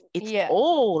lens, it's Yeah.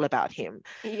 all about him.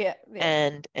 Yeah.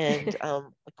 And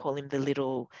we call him the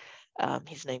little.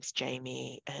 His name's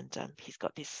Jamie, and he's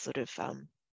got this sort of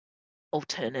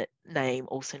alternate name,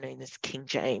 also known as King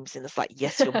James, and it's like,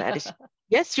 yes, Your Majesty.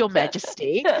 Yes, Your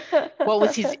Majesty. What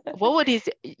would his,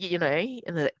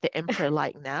 and the emperor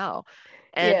like now?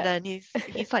 And Yeah. then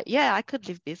he's like, yeah, I could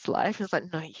live this life. He's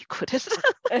like, no, you couldn't.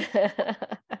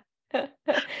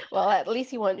 Well, at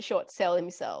least he won't short sell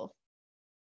himself.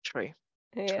 True.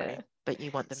 Yeah. But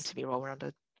you want them to be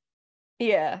well-rounded.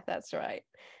 Yeah, that's right.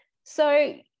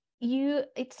 So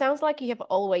it sounds like you have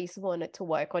always wanted to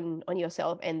work on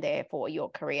yourself and therefore your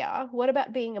career. What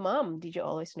about being a mum? Did you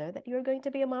always know that you were going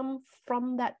to be a mum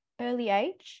from that early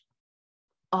age?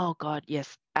 Oh God,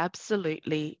 yes,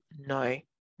 absolutely no.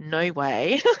 No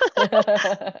way.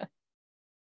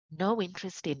 No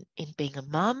interest in being a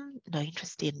mum, no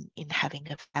interest in having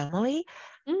a family.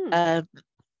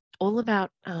 All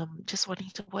about just wanting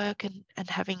to work and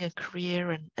having a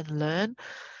career and learn.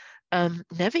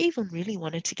 Never even really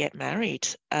wanted to get married.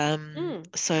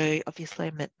 So obviously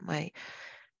I met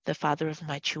the father of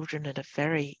my children at a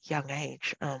very young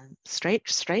age,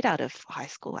 straight out of high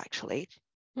school, actually.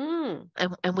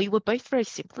 And we were both very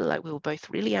simple. Like, we were both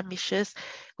really ambitious.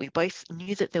 We both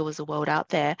knew that there was a world out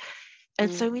there.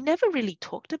 And so we never really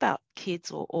talked about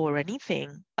kids or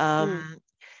anything.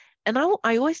 And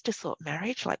I always just thought,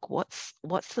 marriage, like, what's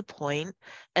the point?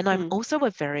 And I'm also a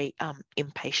very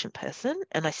impatient person,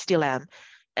 and I still am.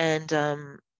 And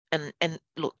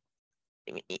look,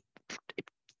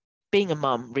 being a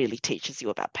mum really teaches you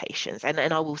about patience. And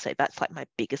I will say that's like my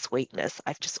biggest weakness.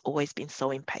 I've just always been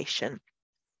so impatient.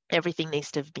 Everything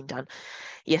needs to have been done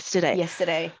yesterday.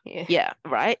 Yeah. Yeah,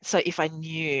 right. So if I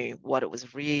knew what it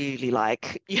was really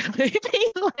like,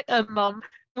 being like a mum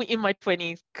in my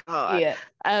 20s, God.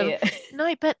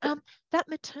 No, but that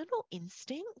maternal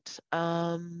instinct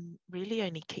really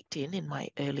only kicked in my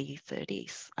early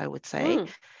 30s, I would say.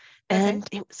 And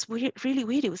it was really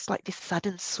weird. It was like this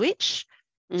sudden switch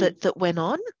that went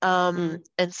on.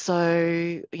 And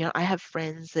so, I have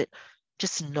friends that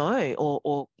just know,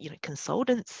 or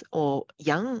consultants or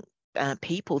young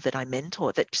people that I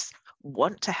mentor that just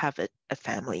want to have a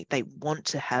family. They want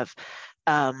to have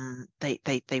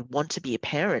they want to be a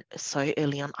parent so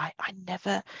early on. I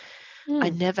I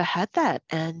Mm. never had that.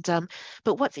 And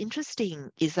but what's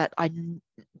interesting is that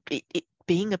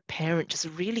being a parent just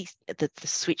really the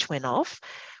switch went off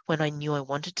when I knew I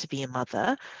wanted to be a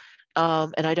mother.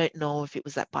 And I don't know if it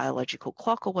was that biological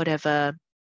clock or whatever.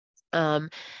 And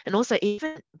also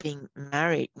even being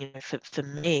married, for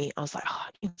me, I was like, oh,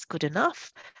 it's good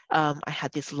enough. I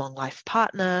had this long life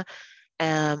partner,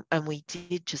 and we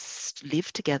did just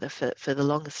live together for the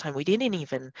longest time. We didn't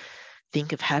even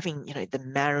think of having, the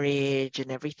marriage and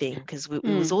everything, because it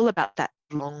was Mm. all about that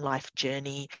long life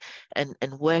journey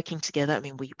and working together. I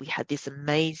mean, we had this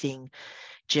amazing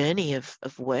journey of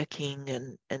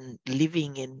working and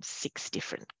living in 6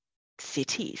 different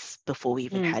cities before we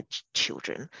even Mm. had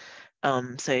children.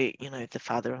 So, the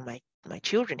father of my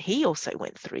children, he also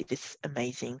went through this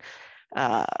amazing,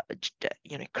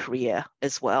 career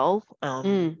as well,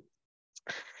 Mm.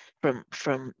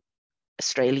 from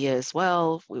Australia as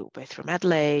well. We were both from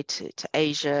Adelaide to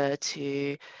Asia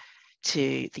to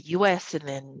the US,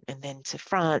 and then to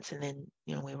France, and then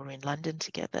we were in London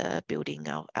together building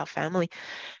our family.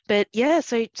 But yeah,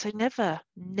 so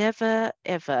never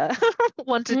ever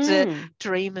wanted to Mm.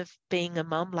 dream of being a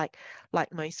mum like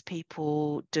most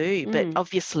people do. But Mm.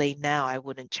 obviously now I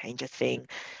wouldn't change a thing.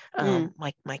 Mm.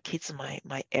 My kids are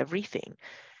my everything.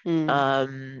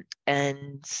 Mm.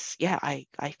 And yeah, I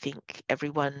think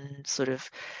everyone sort of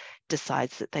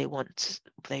decides that they want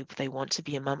to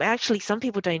be a mum. Actually, some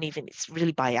people don't even, it's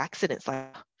really by accident. It's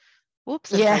like,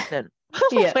 whoops, I'm Yeah. pregnant.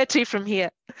 Yeah. Where to from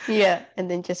here? Yeah. And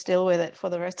then just deal with it for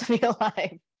the rest of your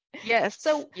life. Yes,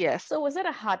 So, yes. so was it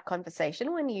a hard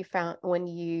conversation when you found when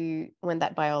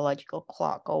that biological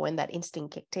clock or when that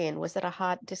instinct kicked in? Was it a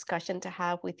hard discussion to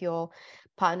have with your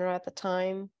partner at the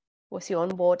time? Was he on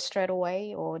board straight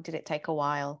away, or did it take a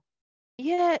while?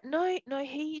 Yeah, no,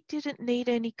 he didn't need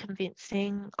any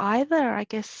convincing either. I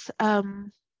guess I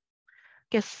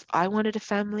wanted a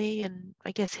family, and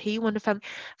I guess he wanted a family.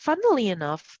 Funnily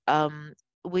enough,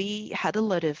 we had a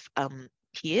lot of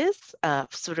peers,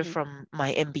 sort of Mm. from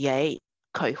my MBA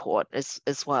cohort as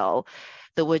well,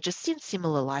 that were just in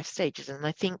similar life stages. And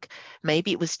I think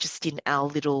maybe it was just in our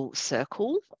little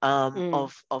circle,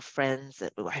 Mm. of friends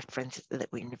that I have friends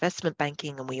that were in investment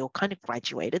banking, and we all kind of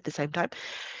graduated at the same time.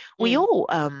 We Mm. all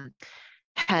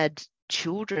had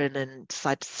children and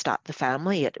decided to start the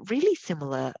family at really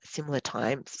similar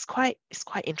times. It's quite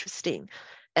interesting.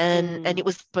 And Mm. it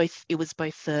was both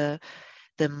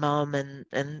the mum and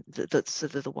the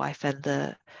sort of the wife and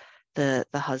the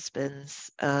husbands,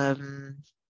 and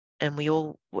we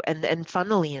all, and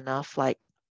funnily enough, like,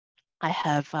 I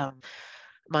have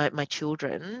my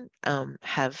children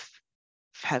have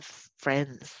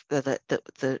friends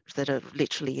that are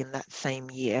literally in that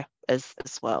same year as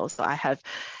well. So I have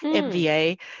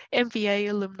Mm. MBA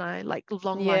alumni, like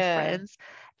long life Yeah. friends.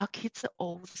 Our kids are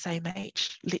all the same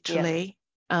age, Yep. literally.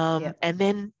 Yep. And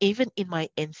then even in my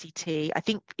NCT, I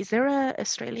think, is there a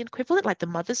Australian equivalent, like the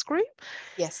mothers group?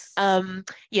 Yes.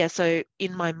 Yeah, so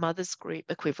in my mother's group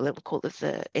equivalent, we call it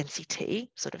the NCT,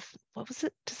 sort of, what was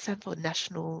it to stand for?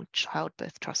 National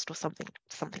Childbirth Trust or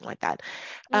something like that.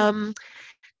 Mm. Um,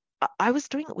 I was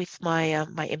doing it with my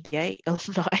MBA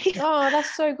alumni. Oh,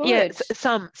 that's so Yeah,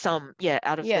 good. some, yeah,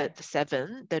 out of Yeah. the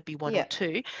 7, there'd be one or Yeah.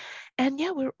 two. And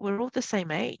yeah, we're all the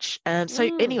same age. So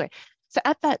Mm. anyway, so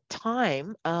at that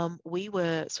time, we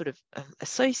were sort of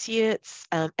associates.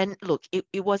 And look,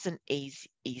 it wasn't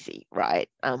easy, right?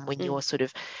 When Mm. you're sort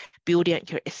of building out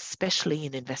your, especially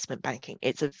in investment banking,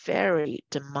 it's a very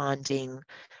demanding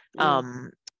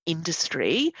Mm.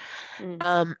 industry.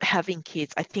 Mm. Having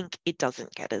kids, I think it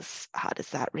doesn't get as hard as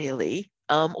that, really.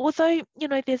 Although,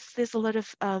 there's a lot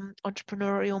of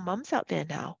entrepreneurial mums out there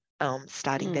now,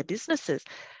 starting their Mm. businesses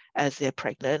as they're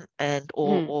pregnant, and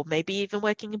or Mm. or maybe even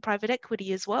working in private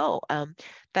equity as well.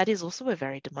 That is also a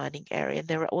very demanding area, and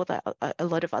there are a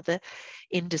lot of other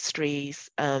industries.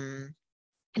 Mm.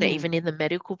 Even in the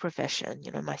medical profession,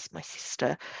 my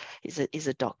sister is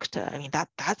a doctor. I mean,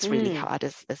 that's really Mm. hard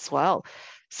as well.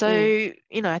 So,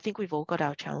 Mm. I think we've all got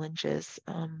our challenges.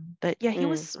 But yeah, he Mm.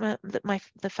 was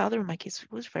the father of my kids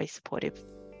was very supportive.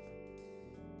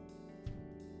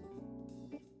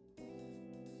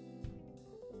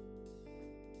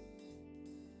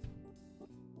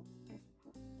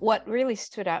 What really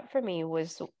stood out for me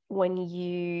was when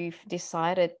you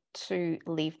decided to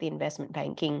leave the investment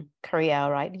banking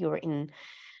career, right? You were in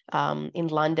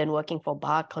London working for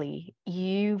Barclay.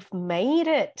 You've made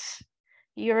it.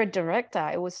 You're a director.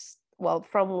 It was, well,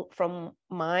 from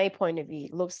my point of view,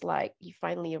 it looks like you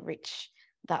finally reached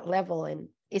that level, and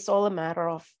it's all a matter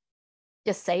of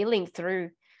just sailing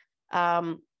through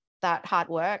um, that hard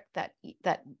work that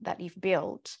you've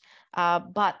built.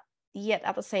 But yet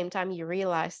at the same time, you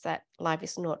realize that life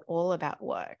is not all about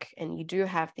work, and you do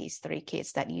have these 3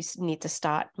 kids that you need to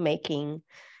start making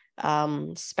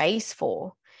space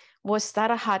for. Was that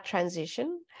a hard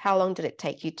transition? How long did it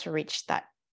take you to reach that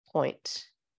point?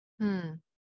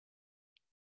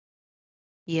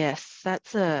 Yes,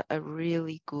 that's a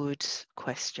really good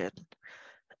question.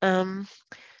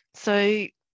 So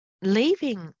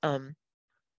leaving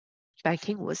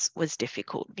banking was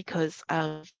difficult because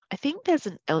I think there's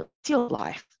it's your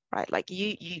life, right? Like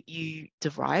you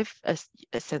derive a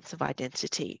sense of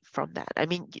identity from that. I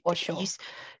mean, For sure.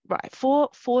 right,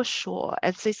 for sure.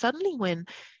 And so suddenly when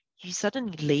you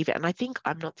suddenly leave it, and I think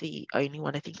I'm not the only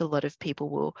one. I think a lot of people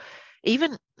will,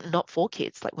 even not for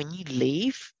kids, like when you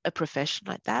leave a profession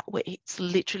like that, where it's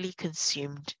literally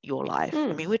consumed your life.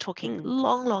 I mean, we're talking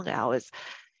long hours.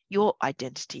 Your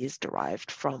identity is derived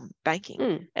from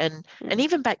banking. And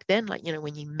even back then, like, you know,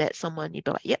 when you met someone, you'd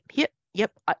be like, yep.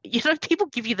 You know, people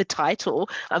give you the title.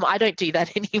 I don't do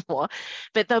that anymore,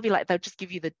 but they'll just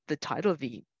give you the title of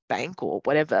the bank or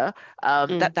whatever.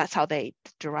 That's how they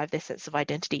derive their sense of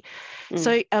identity.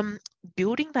 So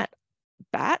building that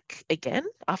back again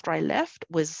after I left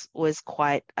was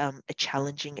quite a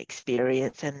challenging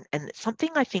experience, and something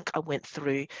I think I went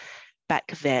through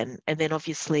back then. And then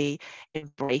obviously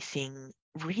embracing,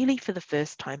 really for the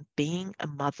first time, being a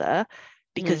mother,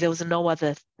 because there was no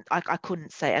other, I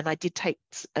couldn't say, and I did take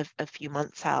a few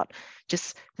months out,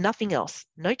 just nothing else,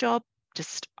 no job,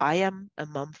 just I am a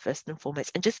mum first and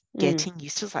foremost, and just getting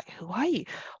used to, like, who are you?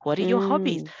 What are your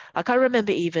hobbies? Like, I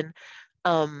remember even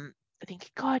thinking,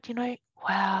 God, you know,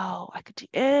 wow, I could do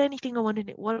anything I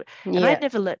wanted. And I'd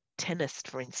never learnt tennis,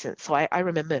 for instance. So I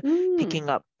remember picking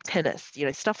up tennis, you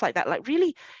know, stuff like that. Like,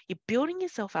 really, you're building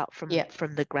yourself out from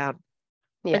the ground.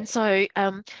 And so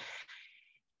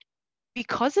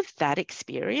because of that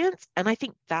experience, and I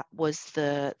think that was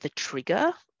the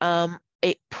trigger,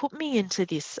 it put me into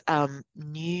this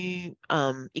new,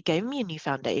 it gave me a new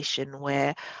foundation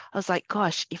where I was like,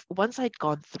 gosh, if once I'd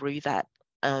gone through that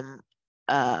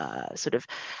sort of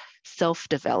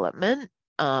self-development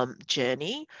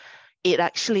journey, it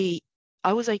actually,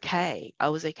 I was okay.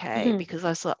 Because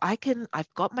I thought,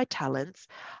 I've got my talents,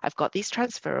 I've got these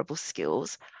transferable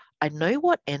skills, I know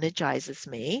what energizes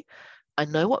me, I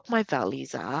know what my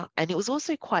values are. And it was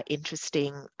also quite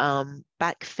interesting.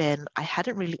 Back then, I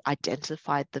hadn't really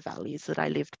identified the values that I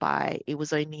lived by. It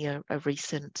was only a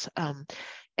recent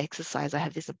exercise. I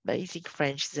have this amazing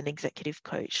friend, she's an executive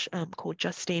coach called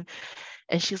Justine.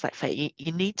 And she's like, Faye,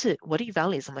 you need to, what are your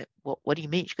values? I'm like, what do you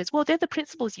mean? She goes, well, they're the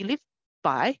principles you live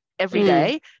by every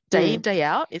day in, day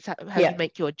out. It's how you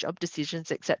make your job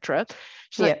decisions, etc.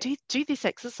 She's like, do this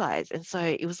exercise. And so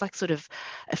it was like sort of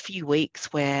a few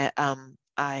weeks where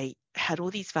I had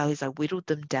all these values, I whittled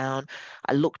them down.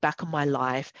 I looked back on my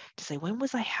life to say, when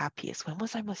was I happiest? When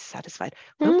was I most satisfied?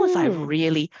 When was I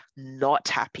really not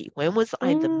happy? When was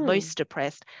I the most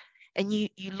depressed? And you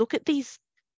look at these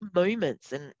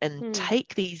moments and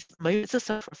take these moments of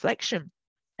self-reflection,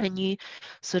 and you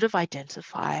sort of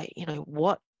identify, you know,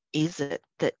 what is it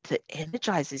that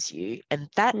energizes you, and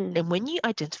that and when you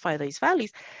identify those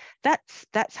values,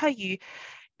 that's how you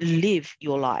live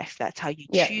your life, that's how you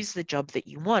choose the job that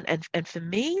you want. And for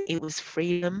me, it was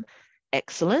freedom,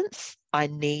 excellence. I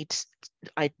need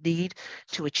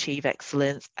to achieve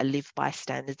excellence. I live by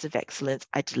standards of excellence.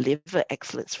 I deliver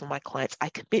excellence for my clients. I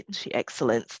commit to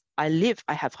excellence. I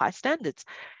have high standards.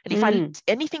 And if I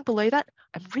anything below that,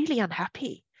 I'm really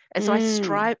unhappy. And so I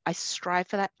strive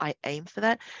for that. I aim for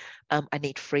that. I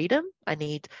need freedom. I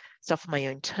need stuff on my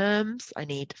own terms. I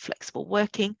need flexible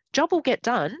working. Job will get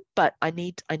done, but I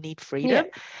need freedom,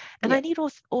 and I need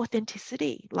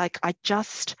authenticity. Like, I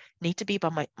just need to be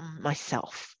by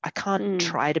myself. I can't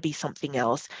try to be something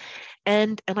else.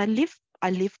 And I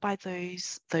live by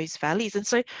those values. And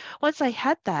so once I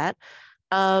had that,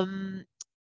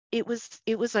 it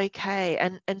was okay.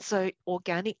 And so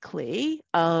organically,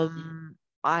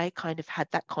 I kind of had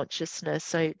that consciousness.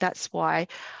 So that's why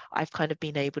I've kind of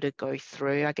been able to go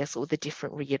through, I guess, all the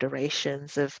different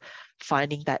reiterations of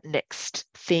finding that next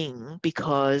thing,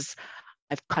 because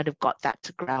I've kind of got that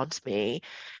to ground me.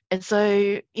 And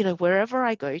so, you know, wherever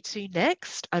I go to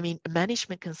next, I mean,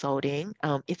 management consulting,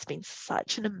 it's been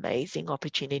such an amazing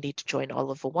opportunity to join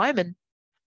Oliver Wyman.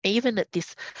 Even at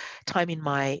this time in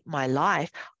my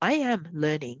life, I am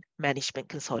learning management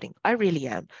consulting. I really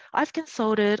am. I've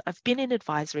consulted, I've been in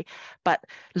advisory, but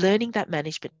learning that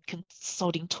management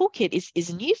consulting toolkit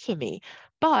is new for me.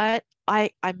 But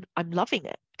I'm loving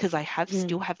it, because I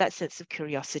still have that sense of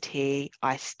curiosity.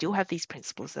 I still have these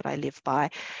principles that I live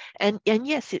by. And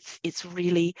yes, it's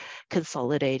really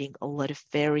consolidating a lot of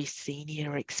very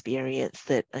senior experience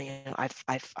that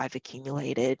I've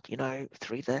accumulated,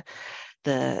 through the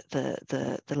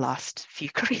last few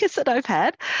careers that I've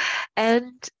had.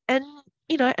 And and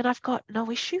I've got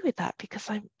no issue with that, because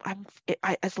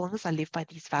as long as I live by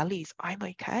these values, I'm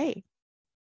okay.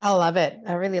 I love it.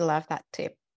 I really love that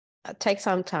tip. Take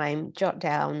some time, jot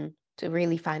down to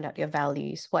really find out your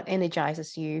values, what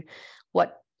energizes you,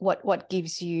 what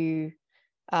gives you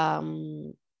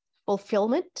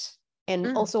fulfillment,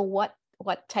 and also what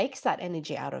takes that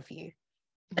energy out of you.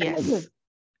 Yes.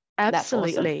 That's awesome.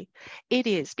 Absolutely. It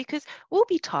is, because we'll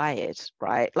be tired,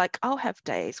 right? Like, I'll have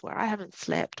days where I haven't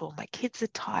slept, or my kids are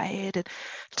tired, and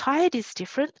tired is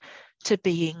different to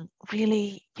being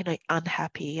really,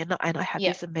 unhappy. And I have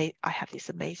this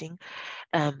amazing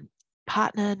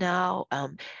partner now,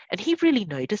 and he really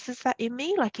notices that in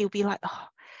me. Like, he'll be like, "Oh,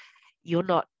 you're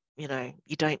not, you're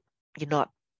not."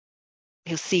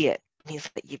 He'll see it. He's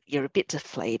like, you're a bit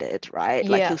deflated, right?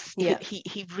 Like,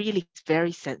 he really is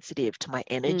very sensitive to my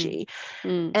energy.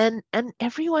 And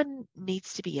everyone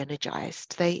needs to be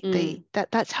energized.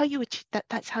 That's how you achieve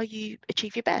that's how you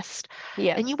achieve your best.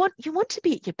 And you want to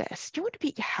be at your best. You want to be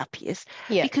at your happiest.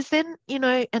 Because then,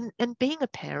 and being a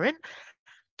parent,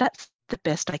 that's the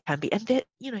best I can be. And they're,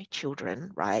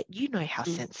 children, right? You know how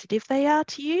sensitive they are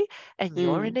to you and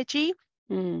your energy.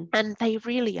 And they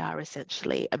really are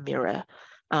essentially a mirror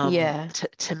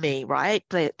to me, right?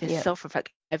 They're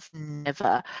self-reflective. I've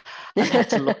had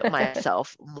to look at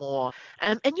myself more.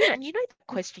 And the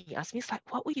question you asked me is like,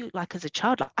 what were you like as a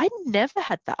child? Like, I never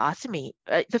had that asked me.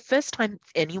 The first time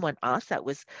anyone asked that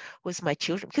was my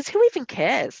children, because who even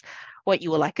cares what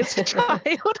you were like as a child?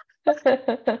 But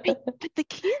the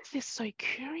kids, they're so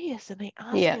curious, and they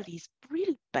ask all these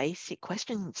really basic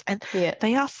questions, and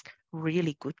they ask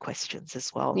really good questions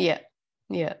as well.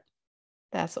 Yeah.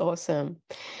 That's awesome.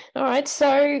 All right.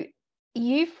 So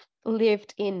you've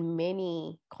lived in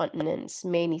many continents,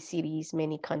 many cities,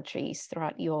 many countries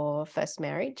throughout your first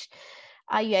marriage.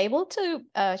 Are you able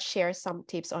to share some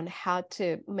tips on how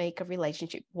to make a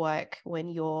relationship work when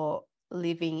you're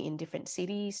living in different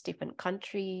cities, different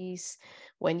countries,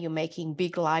 when you're making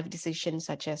big life decisions,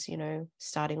 such as,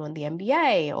 starting on the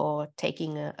MBA or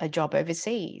taking a job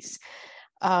overseas?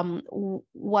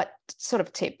 What sort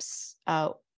of tips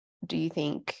do you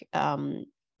think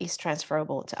is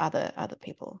transferable to other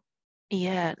people?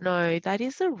 Yeah, no, that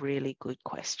is a really good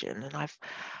question, and I've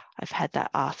had that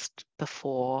asked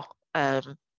before. I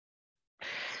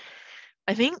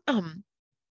think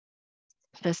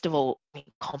first of all,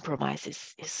 compromise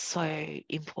is so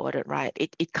important, right?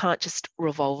 It can't just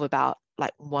revolve about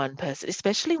like one person,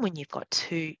 especially when you've got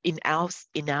two. In our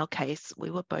case, we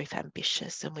were both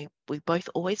ambitious, and we both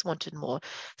always wanted more.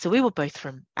 So we were both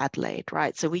from Adelaide,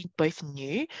 right? So we both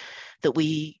knew that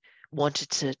we wanted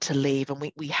to leave,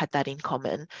 and we had that in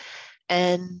common,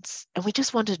 and we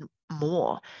just wanted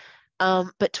more.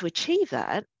 But to achieve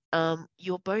that,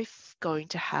 you're both going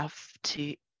to have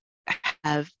to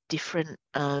have different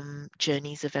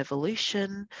journeys of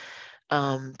evolution,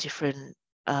 different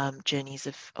journeys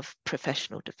of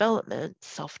professional development,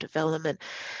 self-development,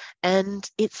 and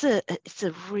it's a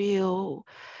real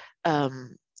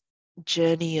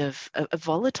journey of a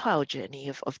volatile journey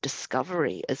of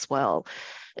discovery as well.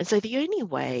 And so the only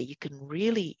way you can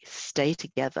really stay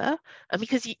together, and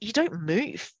because you don't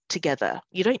move together,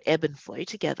 you don't ebb and flow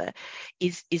together,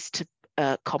 is to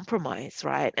compromise,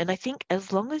 right? And I think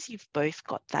as long as you've both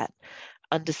got that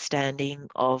understanding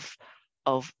of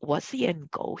what's the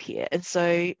end goal here. And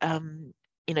so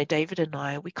David and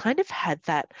I, we kind of had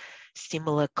that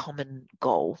similar common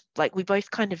goal. Like, we both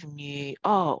kind of knew,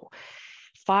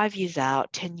 5 years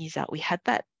out, 10 years out, we had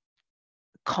that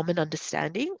common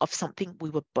understanding of something we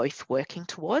were both working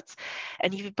towards.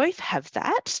 And if you both have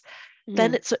that,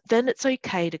 then it's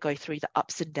okay to go through the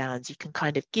ups and downs. You can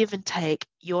kind of give and take,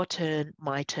 your turn,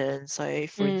 my turn. So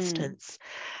for instance,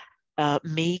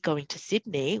 me going to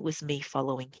Sydney was me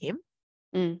following him.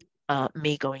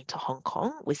 Me going to Hong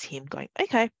Kong was him going,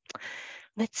 okay,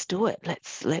 let's do it.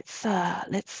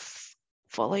 Let's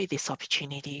follow this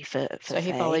opportunity for So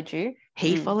he Fei. followed you?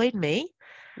 He followed me,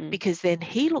 because then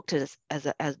he looked at it as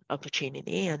an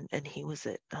opportunity, and he was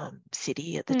at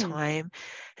Citi at the time,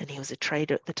 and he was a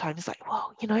trader at the time. He's like,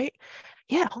 well,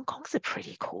 Hong Kong's a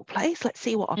pretty cool place. Let's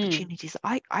see what opportunities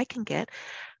I can get.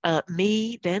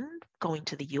 Me then going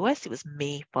to the US, it was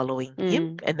me following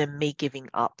him, and then me giving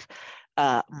up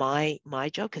my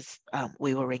job, because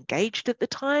we were engaged at the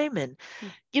time, and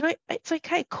it's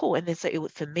okay, cool. And then so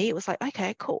for me, it was like,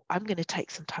 okay, cool, I'm going to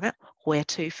take some time out. Where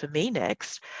to for me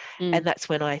next? And that's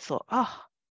when I thought,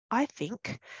 I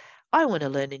think I want to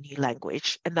learn a new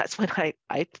language. And that's when I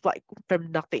like,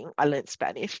 from nothing, I learned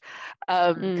Spanish,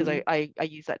 because I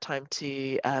used that time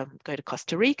to go to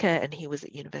Costa Rica, and he was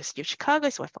at University of Chicago,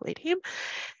 so I followed him.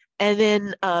 And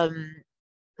then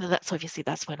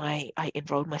that's when I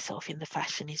enrolled myself in the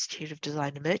Fashion Institute of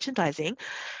Design and Merchandising.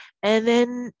 And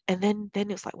then it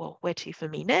was like, well, where to for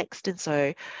me next? And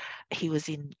so he was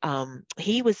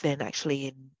then actually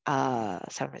in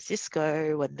San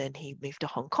Francisco, and then he moved to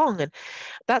Hong Kong. And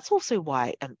that's also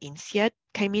why INSEAD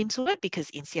came into it, because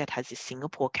INSEAD has this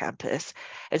Singapore campus.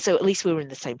 And so at least we were in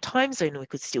the same time zone and we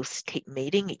could still keep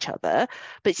meeting each other,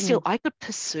 but still I could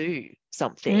pursue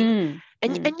something.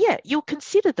 And yeah, you'll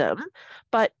consider them,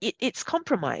 but it's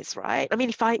compromise, right? I mean,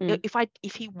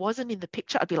 if he wasn't in the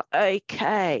picture, I'd be like,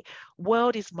 okay,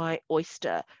 world is my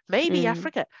oyster. Maybe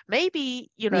Africa, maybe,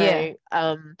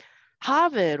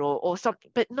 Harvard or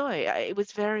something. But no, it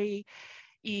was very,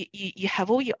 you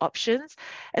have all your options,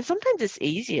 and sometimes it's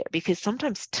easier because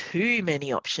sometimes too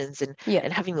many options and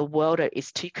having the world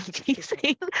is too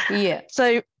confusing.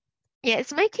 So yeah,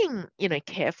 it's making,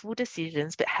 careful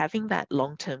decisions, but having that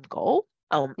long-term goal,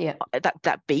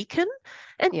 that beacon,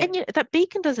 and that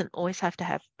beacon doesn't always have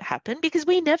to happen, because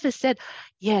we never said,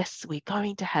 yes, we're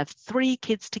going to have 3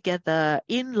 kids together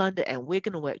in London and we're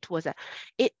going to work towards that.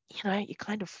 You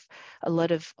kind of, a lot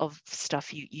of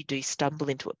stuff you do stumble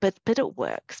into it, but it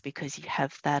works because you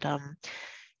have that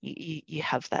you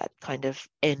have that kind of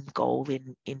end goal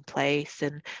in place.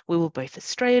 And we were both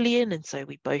Australian, and so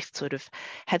we both sort of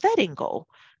had that end goal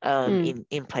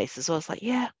in place as well. It's like,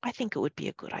 yeah, I think it would be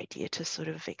a good idea to sort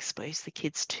of expose the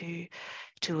kids to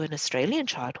an Australian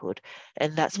childhood,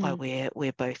 and that's why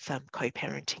we're both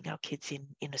co-parenting our kids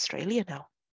in Australia now.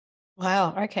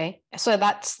 Wow. Okay, so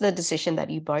that's the decision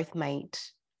that you both made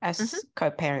as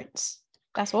co-parents.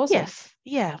 That's awesome. Yes.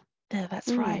 Yeah,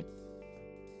 that's right.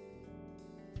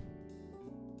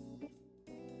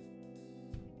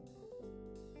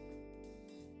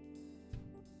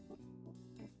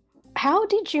 How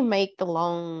did you make the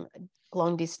long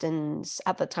distance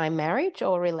at the time marriage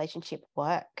or relationship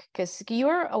work? Because you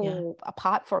were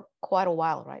apart for quite a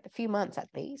while, right? A few months at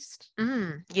least.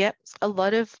 Yep, a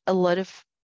lot of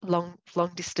long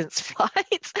distance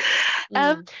flights.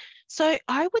 So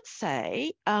I would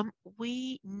say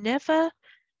we never, I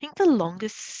think the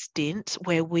longest stint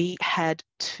where we had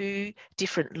 2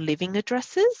 different living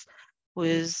addresses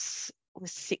was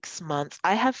 6 months.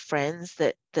 I have friends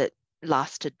that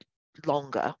lasted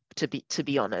longer, to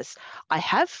be honest. I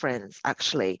have friends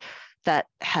actually that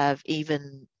have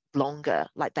even longer,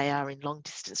 like they are in long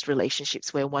distance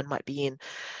relationships where one might be in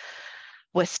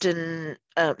Western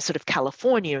sort of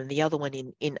California and the other one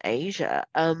in Asia.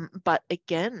 But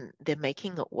again, they're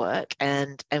making it work,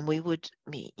 and we would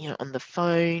meet, on the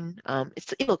phone.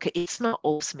 It's not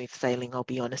all smooth sailing, I'll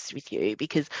be honest with you,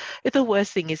 because the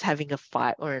worst thing is having a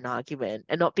fight or an argument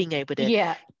and not being able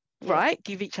to right,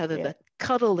 give each other the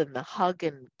cuddle and the hug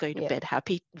and go to bed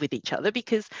happy with each other,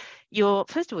 because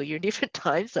first of all, you're in different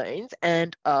time zones,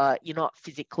 and you're not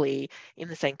physically in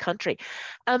the same country,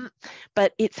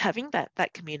 but it's having that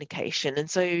communication. And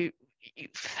so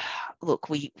look,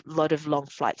 a lot of long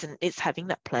flights, and it's having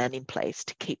that plan in place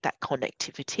to keep that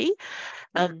connectivity,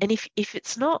 and if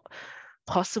it's not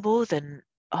possible, then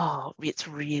it's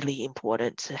really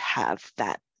important to have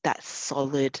that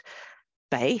solid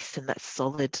base and that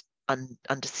solid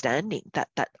understanding, that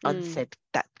unsaid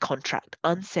contract.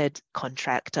 And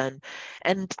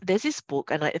there's this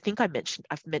book, and I think I've mentioned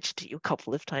it to you a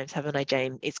couple of times, haven't I,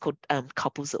 Jane? It's called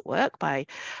Couples at Work by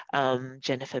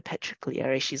Jennifer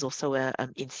Petriglieri. She's also a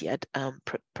INSEAD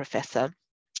professor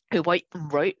who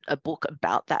wrote a book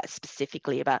about that,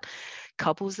 specifically about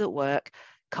couples at work,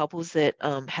 couples that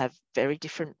have very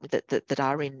different, that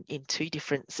are in 2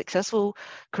 different successful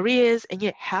careers, and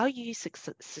yet how you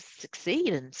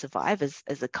succeed and survive as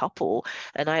a couple.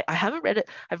 And I haven't read it.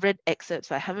 I've read excerpts,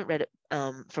 but I haven't read it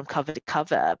from cover to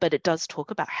cover, but it does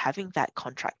talk about having that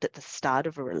contract at the start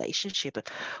of a relationship of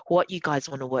what you guys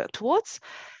want to work towards.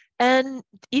 And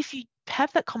if you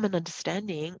have that common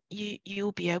understanding,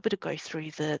 you'll be able to go through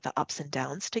the ups and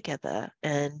downs together.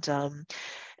 And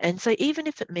so even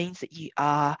if it means that you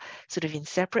are sort of in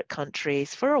separate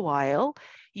countries for a while,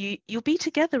 you'll be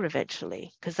together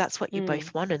eventually, because that's what you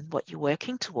both want and what you're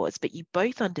working towards. But you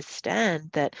both understand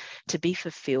that to be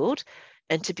fulfilled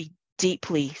and to be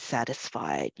deeply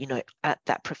satisfied, at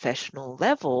that professional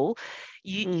level,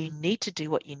 you need to do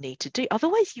what you need to do.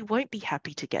 Otherwise, you won't be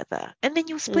happy together. And then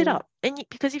you'll split up. And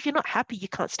because if you're not happy, you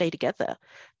can't stay together.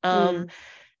 And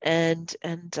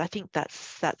I think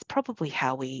that's probably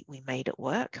how we made it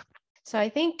work. So I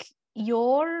think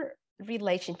your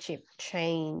relationship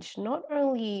changed not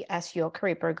only as your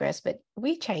career progressed, but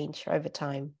we change over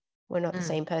time. We're not the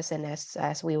same person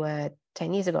as we were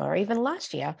 10 years ago or even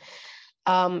last year.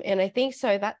 And I think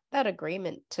so that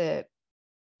agreement to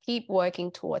keep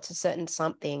working towards a certain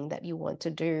something that you want to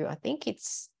do, I think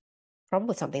it's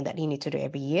probably something that you need to do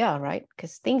every year, right?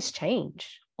 Because things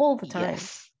change all the time.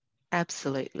 Yes,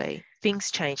 absolutely.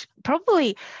 Things change.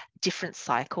 Probably different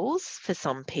cycles for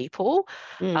some people.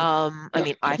 I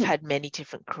mean, I've had many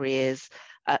different careers.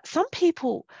 Some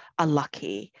people are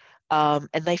lucky. And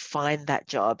they find that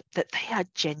job that they are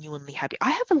genuinely happy.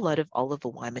 I have a lot of Oliver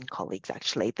Wyman colleagues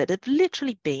actually that have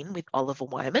literally been with Oliver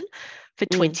Wyman for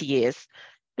 20 years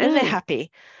and they're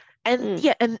happy. And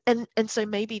yeah, and so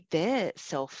maybe their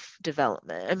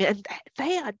self-development, I mean, and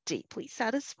they are deeply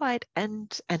satisfied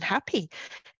and happy.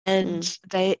 And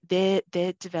their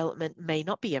development may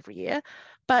not be every year,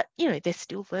 but they're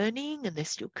still learning and they're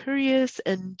still curious,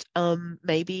 and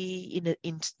maybe in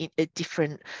a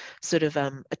different sort of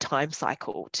a time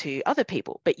cycle to other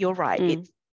people. But you're right,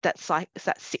 it's that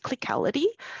cyclicality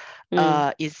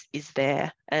is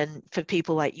there, and for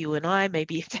people like you and I,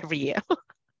 maybe it's every year.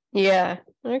 Yeah.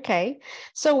 Okay.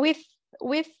 So with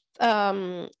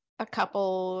a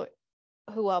couple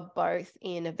who are both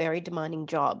in very demanding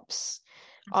jobs,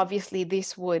 obviously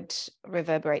this would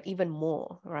reverberate even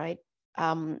more, right?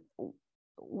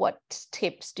 What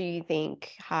tips do you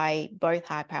think both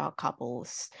high power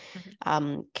couples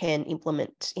can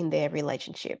implement in their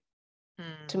relationship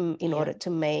in order to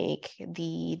make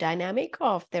the dynamic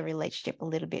of their relationship a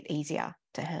little bit easier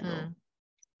to handle?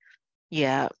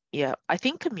 Yeah. I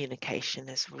think communication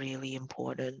is really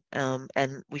important.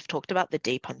 And we've talked about the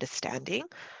deep understanding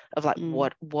of like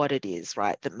what it is,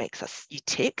 right, that makes you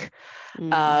tick.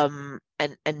 And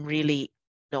really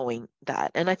knowing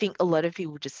that. And I think a lot of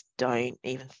people just don't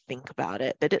even think about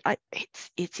it, but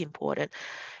it's important.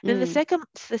 Then the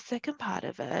second part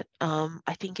of it,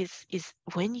 I think is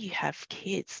when you have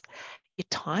kids, your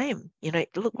time,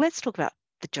 look, let's talk about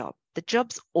the job. The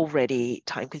job's already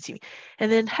time consuming.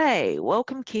 And then, hey,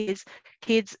 welcome kids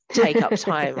take up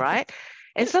time, right?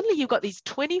 And suddenly you've got these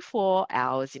 24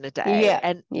 hours in a day.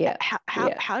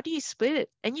 How do you split it?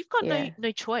 And you've got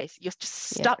no choice. You're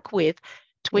just stuck with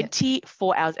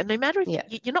 24 hours. And no matter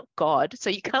if you're not God, so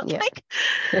you can't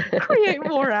create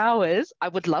more hours. I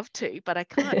would love to, but I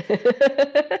can't.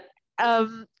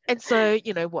 And so,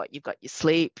 what, you've got your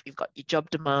sleep, you've got your job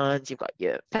demands, you've got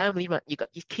your family, you've got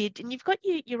your kid, and you've got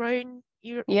your own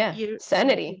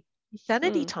sanity.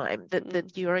 Sanity time,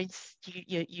 that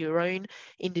your own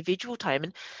individual time.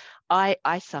 And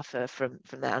I suffer from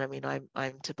that. I mean,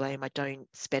 I'm to blame. I don't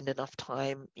spend enough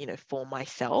time, for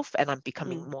myself, and I'm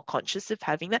becoming more conscious of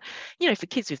having that. For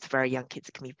kids with very young kids,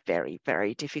 it can be very,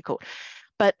 very difficult.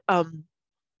 But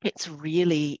it's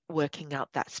really working out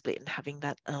that split and having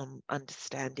that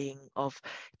understanding of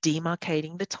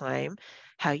demarcating the time,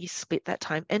 how you split that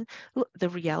time. And look, the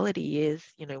reality is,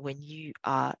 when you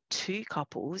are two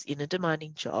couples in a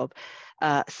demanding job,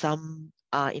 some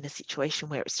are in a situation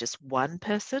where it's just one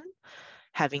person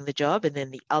having the job and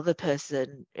then the other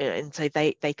person, and so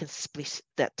they can split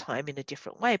that time in a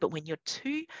different way. But when you're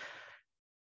two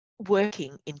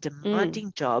working in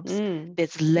demanding jobs,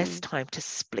 there's less time to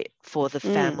split for the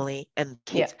family and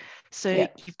kids. So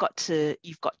you've got to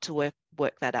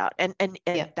work that out, and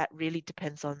that really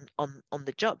depends on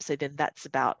the job. So then that's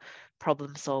about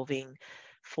problem solving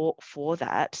for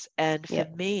that. And for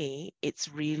me, it's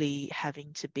really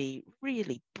having to be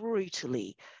really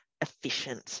brutally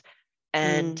efficient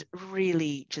and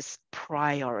really just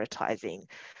prioritizing.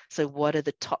 So what are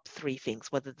the top 3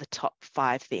 things? What are the top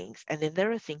 5 things? And then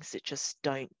there are things that just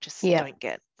don't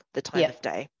get the time of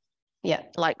day. Yeah.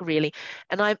 Like really.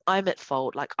 And I'm at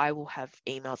fault. Like I will have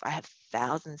emails. I have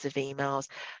thousands of emails,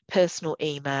 personal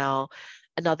email,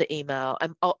 another email.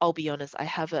 And I'll be honest, I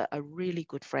have a really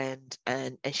good friend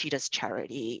and she does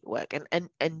charity work.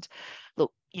 And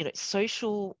look,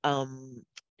 social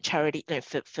charity,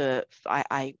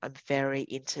 I'm very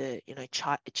into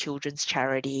children's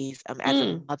charities, as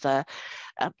a mother,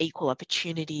 equal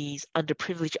opportunities,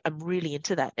 underprivileged. I'm really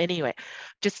into that. Anyway,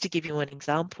 just to give you an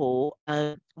example,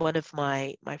 one of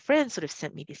my friends sort of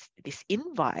sent me this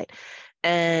invite,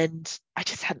 And I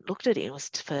just hadn't looked at it. It was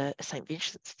for St.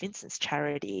 Vincent's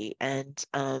charity, and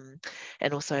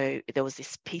also there was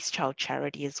this Peace Child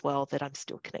charity as well that I'm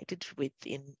still connected with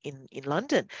in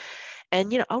London.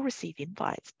 And I'll receive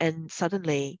invites, and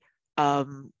suddenly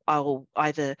I'll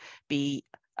either be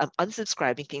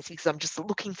unsubscribing things because I'm just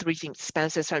looking through things,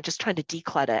 spam, so I'm just trying to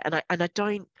declutter, and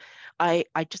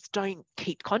I just don't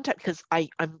keep contact because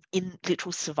I'm in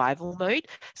literal survival mode.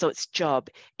 So it's job,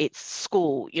 it's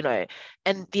school,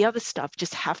 and the other stuff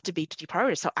just have to be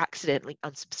deprioritized. So I accidentally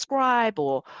unsubscribe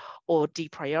or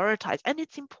deprioritize, and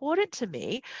it's important to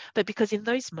me. But because in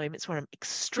those moments where I'm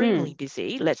extremely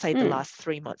busy, let's say the last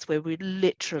 3 months where we're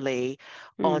literally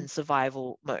on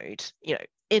survival mode,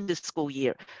 end of school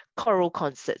year, choral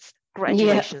concerts,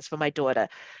 graduations for my daughter,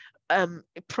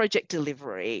 project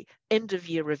delivery, end of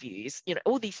year reviews,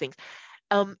 all these things.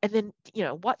 And then,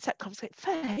 WhatsApp comes like,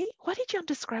 Faye, why did you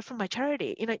unsubscribe from my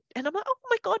charity? And I'm like, oh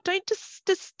my God, don't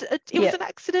just it was an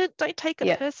accident. Don't take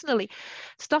it personally.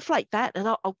 Stuff like that. And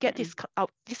I'll get this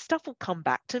stuff will come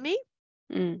back to me.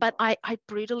 But I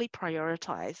brutally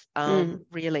prioritize,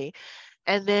 really.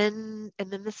 And then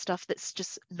the stuff that's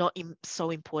just not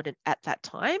so important at that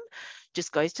time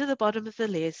just goes to the bottom of the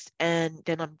list, and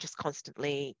then I'm just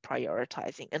constantly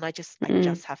prioritizing, and I just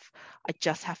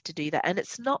have to do that. And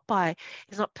it's not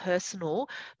personal,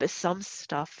 but some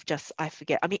stuff just I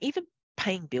forget. I mean, even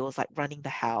paying bills, like running the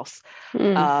house,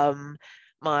 oh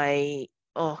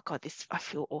God, this, I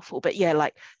feel awful, but yeah,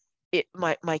 like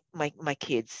my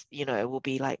kids, will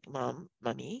be like,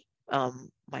 Mummy,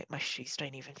 my shoes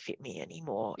don't even fit me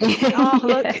anymore. And I'm like, oh,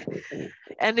 look.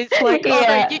 And it's like, oh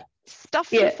no, you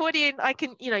stuff your foot in. I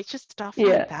can, it's just stuff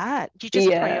like that. You just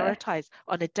prioritize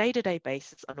on a day-to-day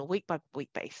basis, on a week-by-week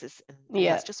basis. And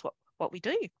that's just what we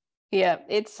do. Yeah,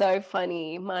 it's so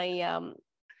funny. My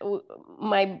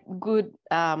good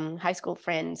high school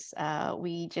friends,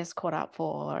 we just caught up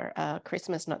for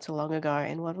Christmas not too long ago,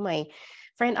 and one of my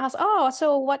friend asked, oh,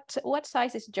 so what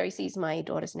size is Josie's, my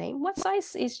daughter's name, what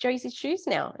size is Josie's shoes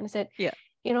now? And I said, you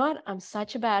know what, I'm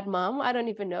such a bad mom, I don't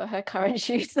even know her current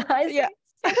shoe size.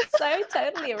 It's so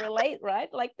totally relate, right?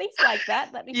 Like things like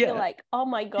that we feel like, oh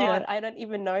my God, I don't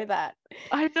even know that.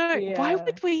 I know. Why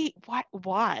would we?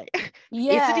 Why?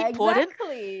 Yeah, is it important?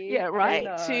 Exactly. Yeah,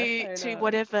 right. To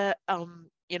whatever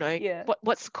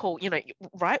what's called,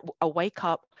 right? I wake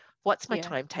up. What's my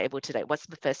timetable today? What's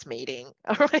the first meeting?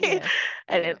 All right.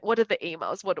 And then what are the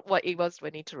emails? What emails do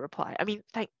I need to reply? I mean,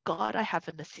 thank God I have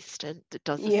an assistant that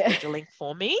does the scheduling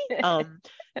for me.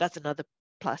 That's another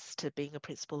plus to being a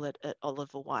principal at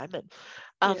Oliver Wyman.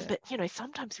 But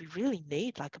sometimes we really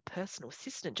need like a personal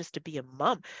assistant just to be a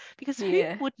mum, because who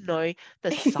would know the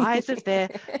size of their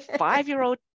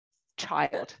 5-year-old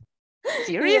child?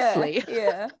 Seriously.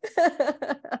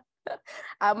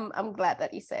 I'm glad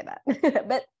that you say that.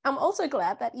 But I'm also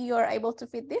glad that you are able to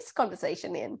fit this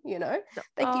conversation in,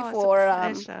 Thank you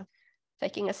for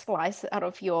taking a slice out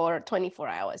of your 24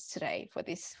 hours today for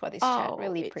this chat.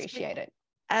 Really appreciate it.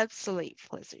 Absolute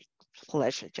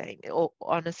pleasure, Jane,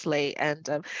 honestly. And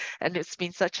it's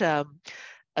been such a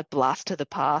blast to the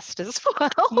past as well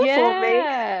for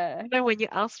me. When you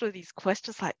ask all these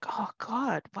questions, like, oh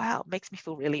God, wow, it makes me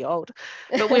feel really old.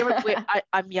 But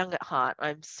I'm young at heart.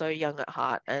 I'm so young at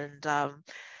heart, and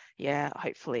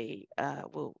hopefully,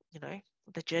 we'll,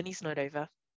 the journey's not over.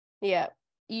 Yeah,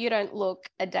 you don't look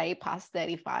a day past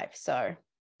 35, so.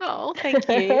 Oh, thank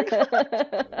you.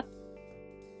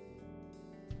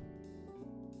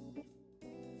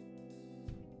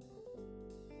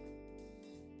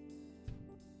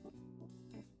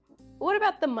 What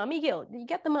about the mummy guilt? Did you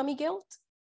get the mummy guilt?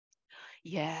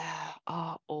 Yeah,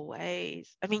 always.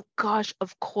 I mean, gosh,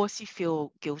 of course you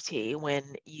feel guilty when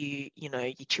your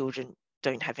children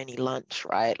don't have any lunch,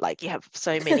 right? Like you have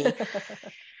so many,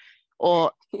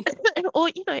 or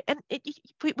and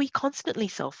we constantly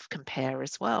self-compare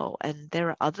as well. And there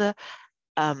are other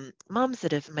mums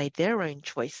that have made their own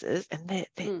choices, and they're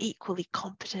equally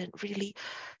competent, really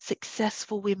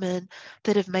successful women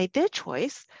that have made their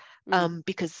choice.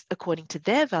 Because according to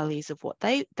their values of what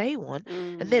they want,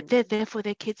 and they're there for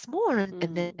their kids more,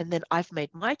 and then I've made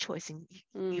my choice, and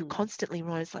you constantly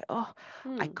realize like, oh,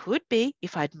 I could be,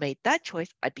 if I'd made that choice,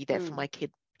 I'd be there for my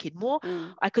kid more.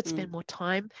 I could spend more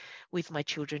time with my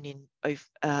children in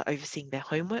overseeing their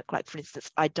homework. Like for instance,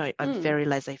 I'm very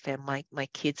laissez-faire. My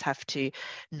kids have to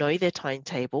know their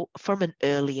timetable from an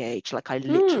early age. Like I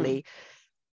literally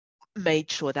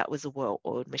made sure that was a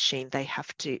well-oiled machine. They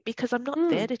have to, because I'm not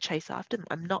there to chase after them.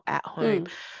 I'm not at home.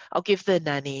 I'll give the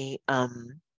nanny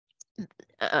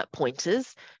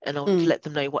pointers, and I'll let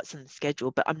them know what's in the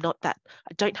schedule. But I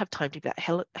don't have time to be that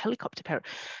helicopter parent.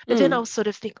 But then I'll sort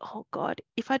of think, oh God,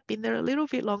 if I'd been there a little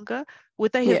bit longer,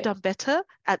 would they have done better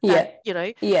at that,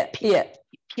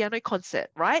 piano concert,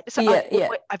 right? So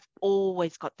I've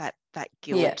always got that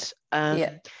guilt.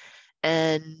 And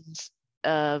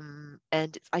I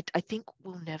think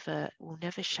we'll never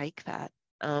shake that.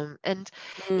 And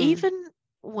even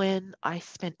when I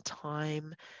spent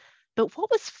time, but what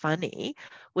was funny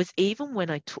was even when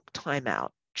I took time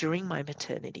out during my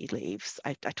maternity leaves,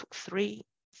 I took three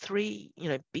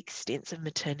big stints of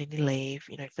maternity leave,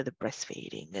 for the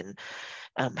breastfeeding and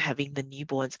having the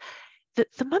newborns. The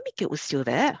mummy guilt was still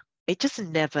there. It just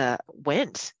never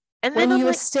went. And when then you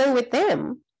were still with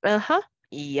them,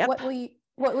 yep.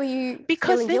 What were you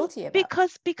feeling guilty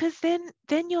about? Because then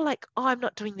you're like, oh, I'm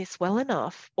not doing this well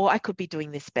enough, or I could be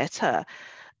doing this better.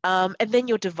 And then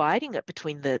you're dividing it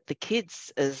between the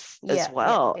kids as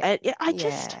well. And and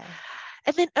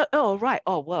then right.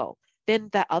 Oh well. Then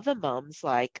that other mum's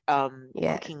like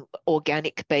cooking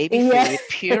organic baby food,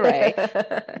 puree.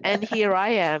 And here I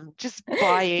am just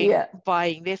buying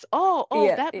this.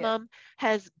 That mum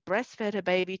has breastfed her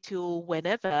baby till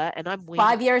whenever, and I'm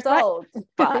 5 years old.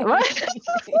 Right?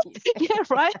 Yeah,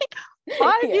 right.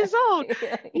 5 years old.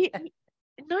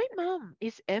 No mum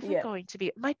is ever going to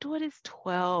be. My daughter's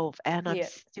 12, and I'm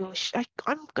still.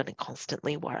 I'm going to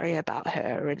constantly worry about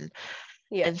her and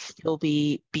still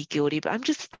be guilty. But I'm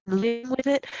just living with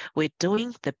it. We're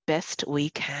doing the best we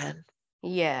can.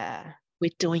 Yeah.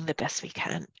 We're doing the best we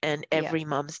can, and every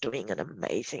mum's doing an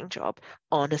amazing job,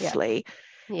 honestly.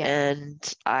 And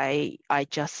I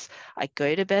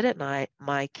go to bed at night.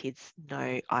 My kids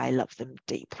know I love them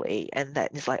deeply, and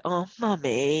that is like, oh,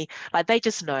 mummy, like they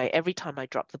just know every time I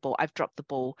drop the ball. I've dropped the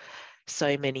ball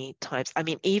so many times. I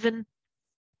mean, even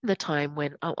the time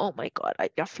when oh my God, I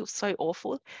feel so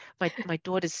awful. My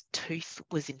daughter's tooth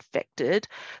was infected,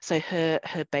 so her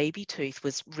baby tooth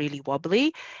was really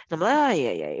wobbly, and I'm like, oh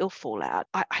yeah, it'll fall out.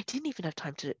 I didn't even have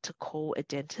time to call a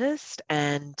dentist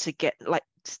and to get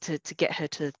to get her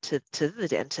to the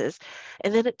dentist,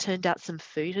 and then it turned out some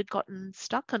food had gotten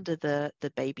stuck under the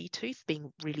baby tooth,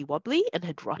 being really wobbly, and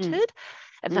had rotted,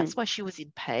 and that's why she was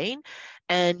in pain.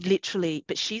 And literally,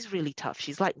 but she's really tough.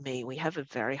 She's like me. We have a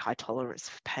very high tolerance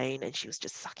for pain, and she was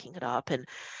just sucking it up. And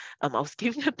I was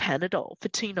giving her Panadol for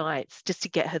 2 nights just to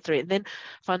get her through it. And then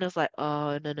finally I was like,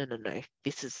 oh, no.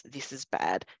 This is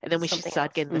bad. And then when she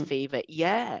started getting the fever,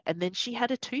 and then she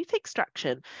had a tooth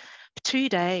extraction for 2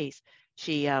 days.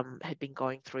 She had been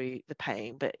going through the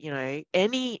pain, but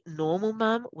any normal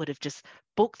mum would have just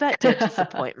booked that dentist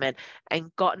appointment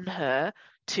and gotten her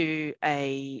to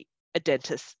a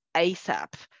dentist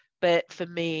ASAP. But for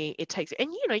me, it takes,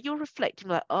 and you're reflecting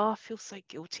like, oh, I feel so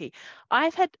guilty.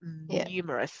 I've had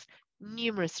numerous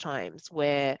times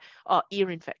where ear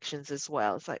infections as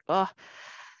well. It's like, oh,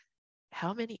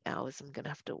 how many hours I'm gonna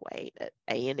have to wait at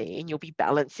A&E, and you'll be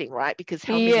balancing, right? Because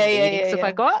how many meetings have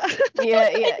I got?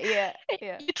 Yeah.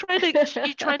 You're trying to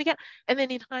get, and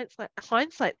then in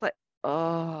hindsight, like,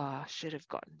 oh, should have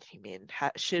gotten him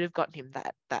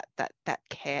that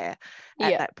care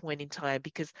at that point in time,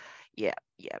 because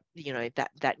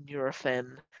that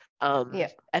Nurofen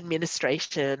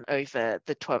administration over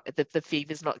the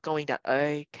fever's not going down.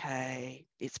 Okay,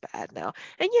 it's bad now,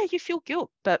 and you feel guilt,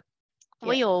 but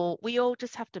we all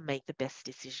just have to make the best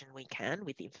decision we can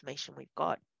with the information we've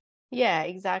got. Yeah,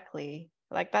 exactly.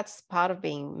 Like that's part of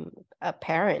being a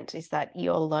parent, is that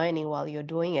you're learning while you're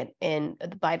doing it. And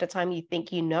by the time you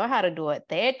think you know how to do it,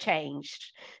 they're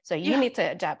changed. So you need to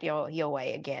adapt your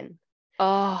way again.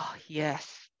 Oh,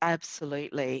 yes,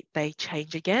 absolutely. They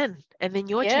change again. And then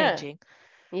you're changing.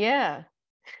 Yeah.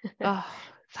 Oh,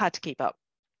 it's hard to keep up.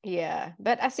 Yeah.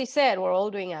 But as you said, we're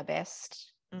all doing our best.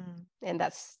 And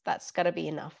that's got to be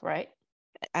enough, right?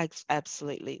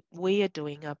 Absolutely. We are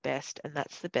doing our best, and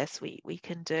that's the best we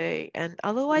can do. And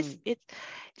otherwise it's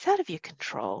out of your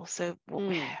control. So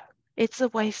it's a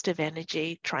waste of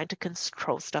energy trying to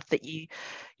control stuff that you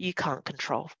can't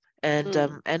control. And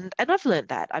I've learned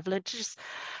that. I've learned to just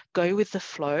go with the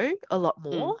flow a lot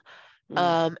more,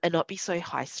 and not be so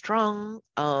high strung.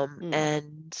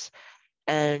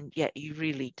 And you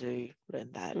really do learn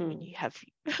that when you have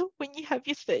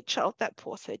your third child, that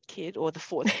poor third kid, or the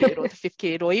fourth kid, or the fifth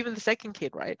kid, or even the second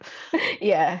kid, right?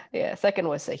 Yeah. Second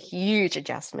was a huge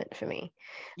adjustment for me.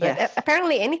 But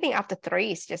apparently anything after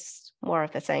 3 is just more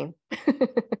of the same.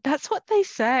 That's what they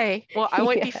say. Well, I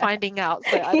won't be finding out,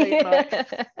 so I don't know.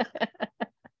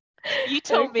 You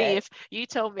tell me if you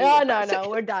tell me. Oh no,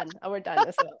 we're done. We're done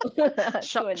as well.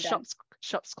 Shops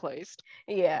closed.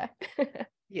 Yeah.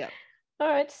 Yeah. All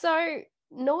right. So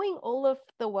knowing all of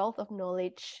the wealth of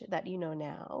knowledge that you know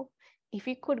now, if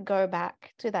you could go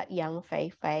back to that young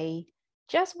Fei-Fei,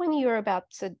 just when you were about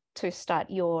to start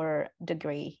your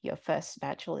degree, your first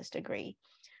bachelor's degree,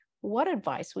 what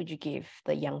advice would you give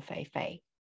the young Fei-Fei?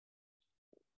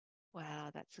 Wow,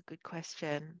 that's a good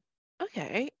question.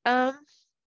 Okay. I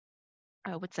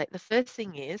would say the first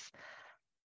thing is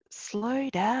slow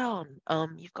down.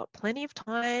 You've got plenty of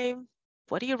time.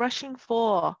 What are you rushing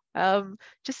for?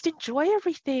 Just enjoy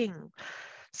everything.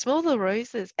 Smell the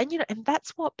roses. And and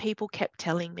that's what people kept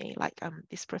telling me. Like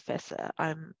this professor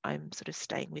I'm sort of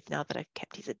staying with now that I've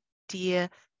kept, he's a dear,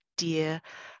 dear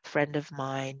friend of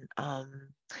mine.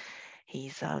 He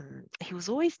was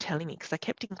always telling me, because I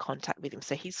kept in contact with him,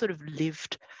 so he sort of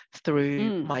lived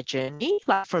through my journey,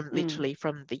 like from literally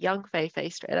from the young Fei-Fei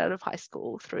straight out of high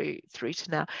school through to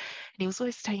now. And he was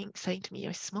always saying to me,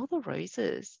 smell the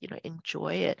roses,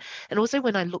 enjoy it. And also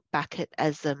when I look back at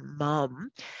as a mum,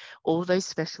 all those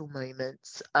special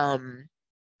moments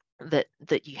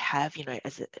that you have,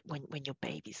 as when your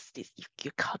baby's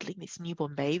you're cuddling this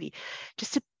newborn baby,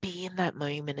 just to be in that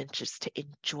moment and just to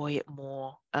enjoy it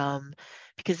more,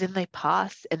 because then they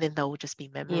pass and then they'll just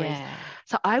be memories.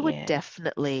 So I would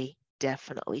definitely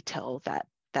tell that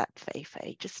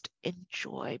Fei-Fei, just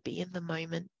enjoy, be in the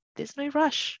moment. There's no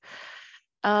rush.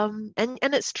 And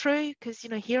it's true, because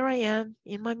here I am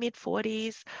in my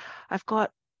mid-40s. I've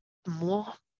got more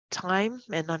time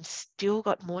and I'm still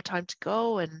got more time to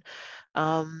go, and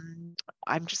I'm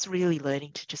just really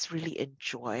learning to just really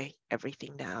enjoy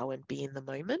everything now and be in the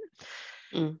moment.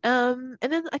 And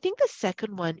then I think the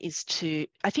second one is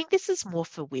I think this is more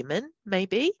for women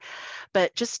maybe,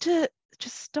 but just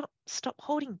stop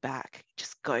holding back.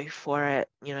 Just go for it.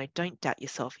 Don't doubt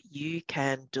yourself. You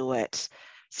can do it.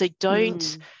 So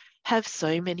don't have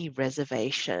so many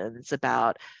reservations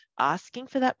about asking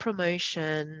for that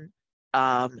promotion,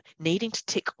 needing to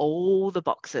tick all the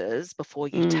boxes before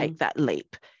you take that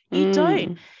leap. You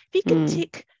don't. If you can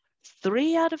tick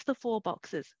 3 out of the 4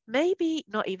 boxes, maybe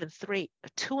not even 3,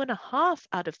 2.5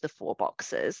 out of the 4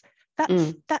 boxes,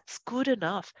 that's good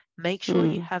enough. Make sure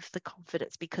you have the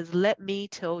confidence, because let me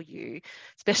tell you,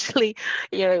 especially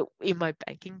in my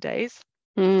banking days,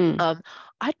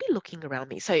 I'd be looking around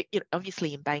me. So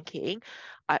obviously in banking,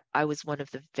 I was one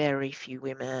of the very few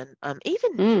women.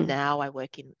 Even now I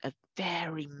work in a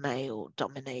very male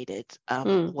dominated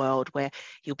world, where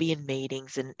you'll be in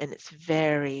meetings and it's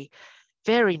very,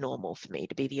 very normal for me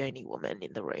to be the only woman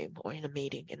in the room or in a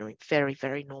meeting. Very,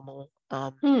 very normal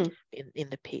in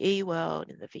the PE world,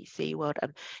 in the VC world.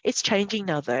 It's changing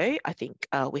now, though. I think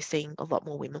we're seeing a lot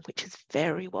more women, which is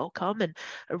very welcome and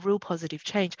a real positive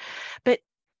change. But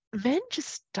men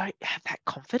just don't have that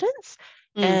confidence,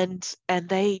 and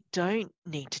they don't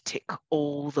need to tick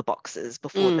all the boxes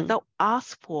before they'll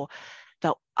ask for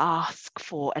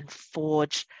and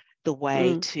forge the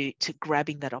way to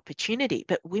grabbing that opportunity.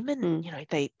 But women,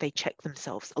 they check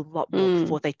themselves a lot more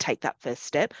before they take that first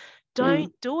step.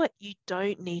 Don't do it. You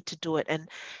don't need to do it. And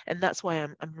that's why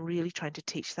I'm really trying to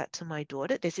teach that to my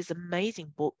daughter. There's this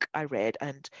amazing book I read,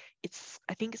 and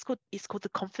I think it's called The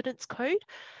Confidence Code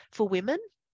for Women.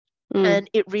 And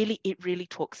it really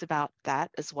talks about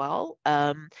that as well.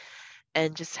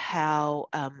 And just how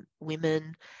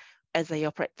women, as they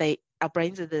operate, our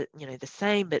brains are the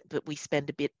same, but we spend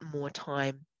a bit more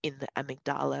time in the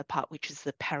amygdala part, which is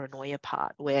the paranoia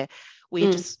part, where we're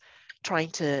just trying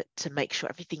to make sure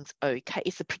everything's okay.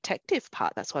 It's the protective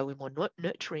part. That's why we're more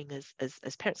nurturing as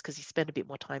parents, because you spend a bit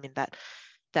more time in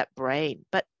that brain.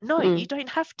 But no, you don't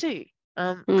have to.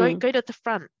 Go to the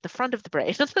front of the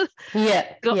brain.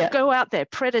 Go out there,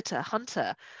 predator,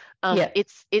 hunter.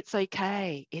 It's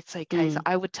okay. It's okay. So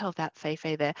I would tell that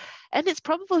Fei-Fei there. And it's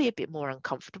probably a bit more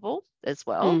uncomfortable as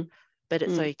well, but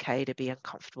it's okay to be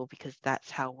uncomfortable, because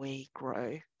that's how we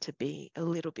grow, to be a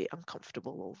little bit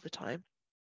uncomfortable all the time.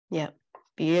 Yeah,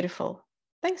 beautiful.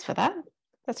 Thanks for that.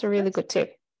 That's a really good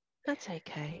tip. That's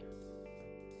okay.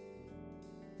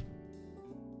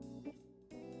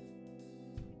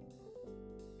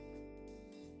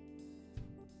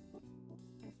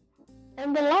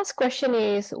 And the last question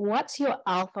is, what's your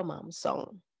alpha mom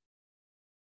song?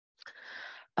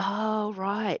 Oh,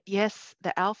 right. Yes,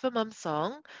 the alpha mum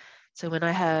song. So when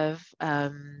I have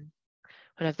the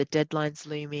deadlines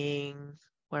looming,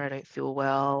 where I don't feel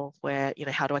well, where,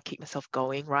 how do I keep myself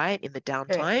going, right, in the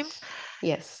downtime? Correct.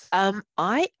 Yes.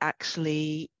 I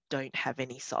actually don't have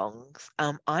any songs.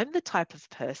 I'm the type of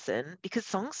person, because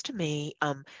songs to me,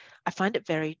 I find it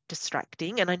very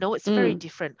distracting, and I know it's very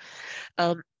different.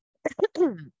 Sorry,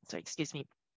 excuse me.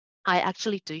 I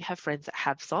actually do have friends that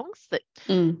have songs that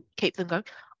keep them going.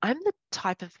 I'm the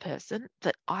type of person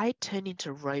that I turn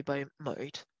into robo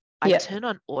mode. I Yeah. turn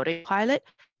on autopilot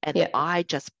and Yeah. I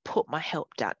just put my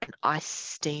help down and I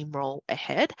steamroll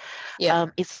ahead. Yeah.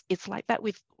 It's like that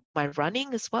with my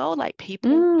running as well. Like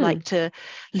people like to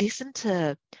listen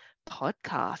to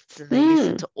podcasts and they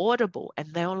listen to Audible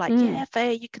and they're like, yeah,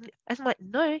 Faye, you can. And I'm like,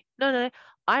 no.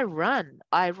 I run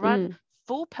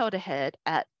full pelt ahead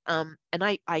and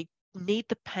I need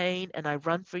the pain and I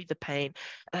run through the pain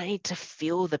and I need to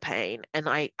feel the pain and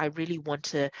I really want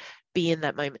to be in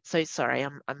that moment. So sorry,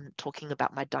 I'm talking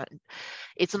about my diet.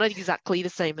 It's not exactly the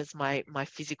same as my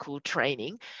physical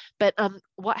training, but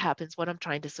what happens, what I'm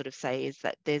trying to sort of say is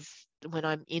that when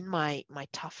I'm in my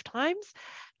tough times,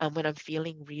 when I'm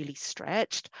feeling really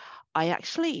stretched, I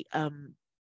actually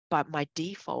but my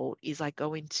default is I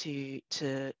go into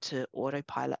to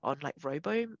autopilot on like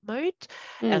robo mode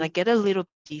and I get a little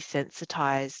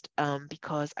desensitized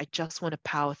because I just want to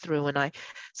power through and I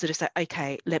sort of say,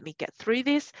 okay, let me get through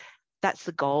this. That's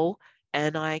the goal.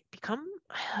 And I become,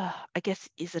 I guess,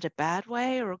 is it a bad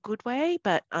way or a good way?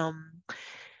 But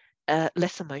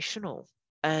less emotional.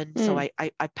 And so I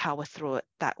power through it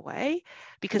that way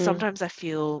because sometimes I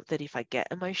feel that if I get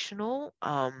emotional,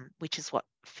 which is what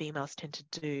females tend to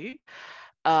do,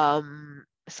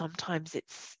 sometimes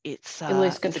You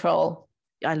lose control.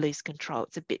 I lose control.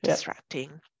 It's a bit distracting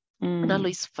and I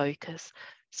lose focus.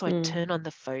 So I turn on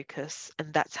the focus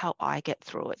and that's how I get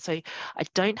through it. So I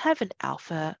don't have an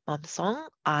alpha mum song.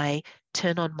 I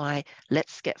turn on my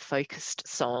let's get focused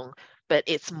song, but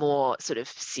it's more sort of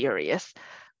serious.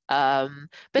 But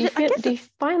do you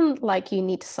find like you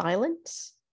need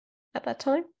silence at that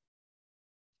time?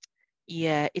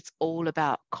 Yeah, it's all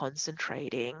about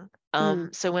concentrating.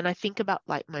 So when I think about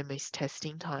like my most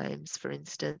testing times, for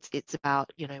instance, it's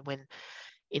about, when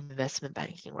investment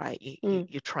banking, right?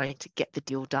 You're trying to get the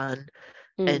deal done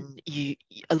and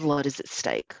a lot is at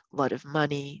stake, a lot of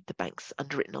money, the bank's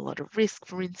underwritten a lot of risk,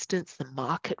 for instance, the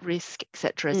market risk,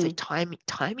 etc. So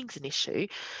timing's an issue.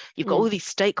 You've got all these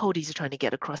stakeholders you're trying to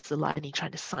get across the line, you're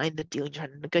trying to sign the deal, you're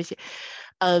trying to negotiate.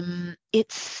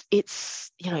 It's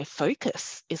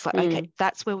focus. It's like, okay,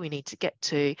 that's where we need to get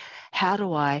to. How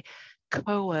do I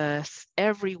coerce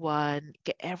everyone,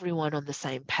 get everyone on the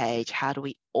same page? How do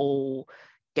we all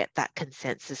get that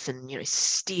consensus and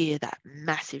steer that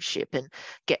massive ship and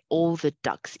get all the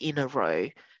ducks in a row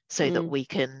so that we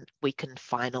can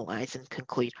finalize and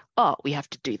conclude, we have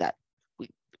to do that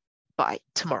by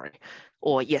tomorrow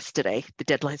or yesterday. The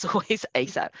deadline's always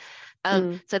ASAP.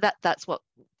 So that's what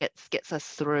gets us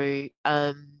through.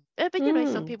 But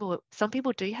some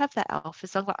people do have that alpha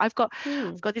song. Like I've got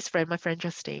this friend, my friend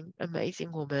Justine,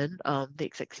 amazing woman, the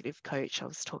executive coach I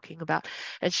was talking about,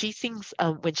 and she sings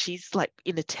when she's like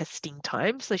in a testing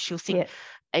time. So she'll sing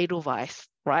Edelweiss,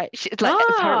 right? She's like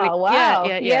apparently, wow,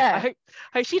 yeah. I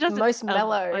hope she doesn't most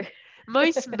mellow.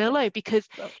 most mellow because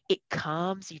it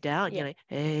calms you down.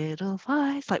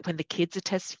 Edelweiss, like when the kids are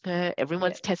testing her,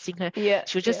 everyone's testing her.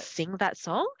 She'll just sing that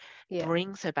song,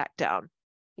 brings her back down.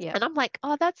 And I'm like,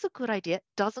 that's a good idea.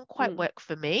 Doesn't quite work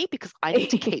for me because I need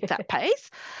to keep that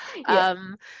pace.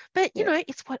 But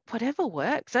it's whatever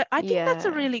works. So I think that's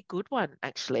a really good one,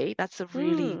 actually. That's a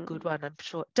really good one, I'm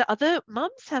sure. Do other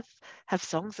mums have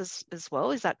songs as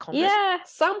well? Is that common? Yeah,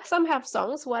 some have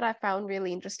songs. What I found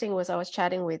really interesting was I was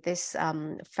chatting with this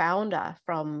founder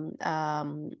from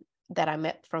that I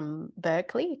met from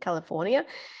Berkeley, California.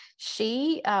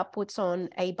 She puts on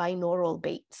a binaural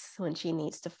beats when she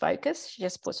needs to focus. She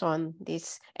just puts on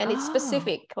this, and it's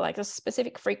specific, like a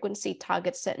specific frequency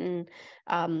targets certain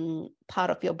part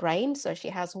of your brain. So she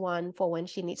has one for when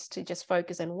she needs to just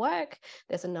focus and work.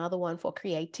 There's another one for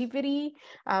creativity.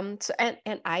 So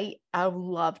and I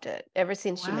loved it. Ever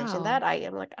since she mentioned that, I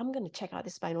am like, I'm going to check out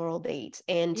this binaural beats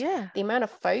and the amount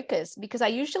of focus, because I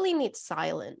usually need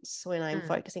silence when I'm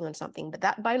focusing on something, but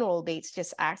that binaural beats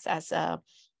just acts as a,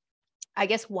 I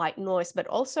guess, white noise, but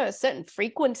also a certain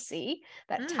frequency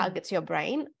that targets your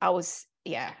brain. I was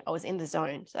in the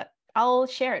zone. So I'll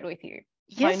share it with you.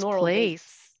 Yes, Binaural please.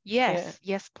 beats.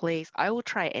 Yes, please. I will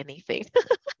try anything.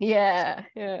 Yeah.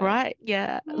 Right.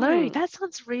 Yeah. No, that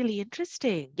sounds really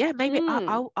interesting. Yeah, maybe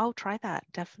I'll try that.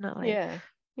 Definitely.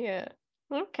 Yeah.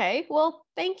 Okay. Well,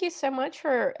 thank you so much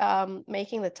for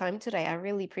making the time today. I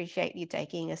really appreciate you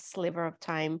taking a sliver of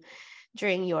time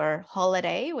during your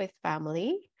holiday with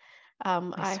family.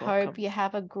 I hope you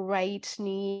have a great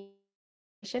New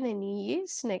Year and New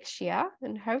Year's next year,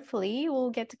 and hopefully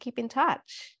we'll get to keep in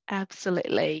touch.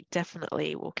 Absolutely.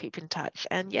 Definitely. We'll keep in touch.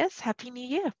 And yes, Happy New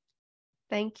Year.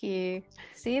 Thank you.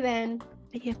 See you then.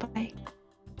 See you. Bye.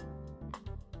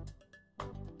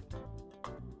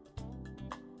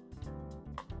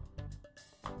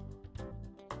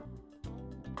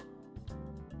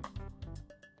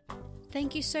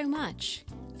 Thank you so much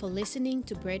for listening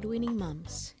to Breadwinning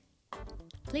Mums.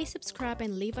 Please subscribe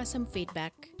and leave us some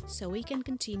feedback so we can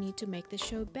continue to make the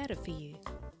show better for you.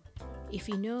 If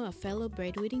you know a fellow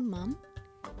breadwinning mum,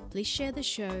 please share the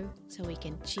show so we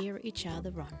can cheer each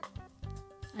other on.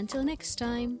 Until next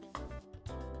time.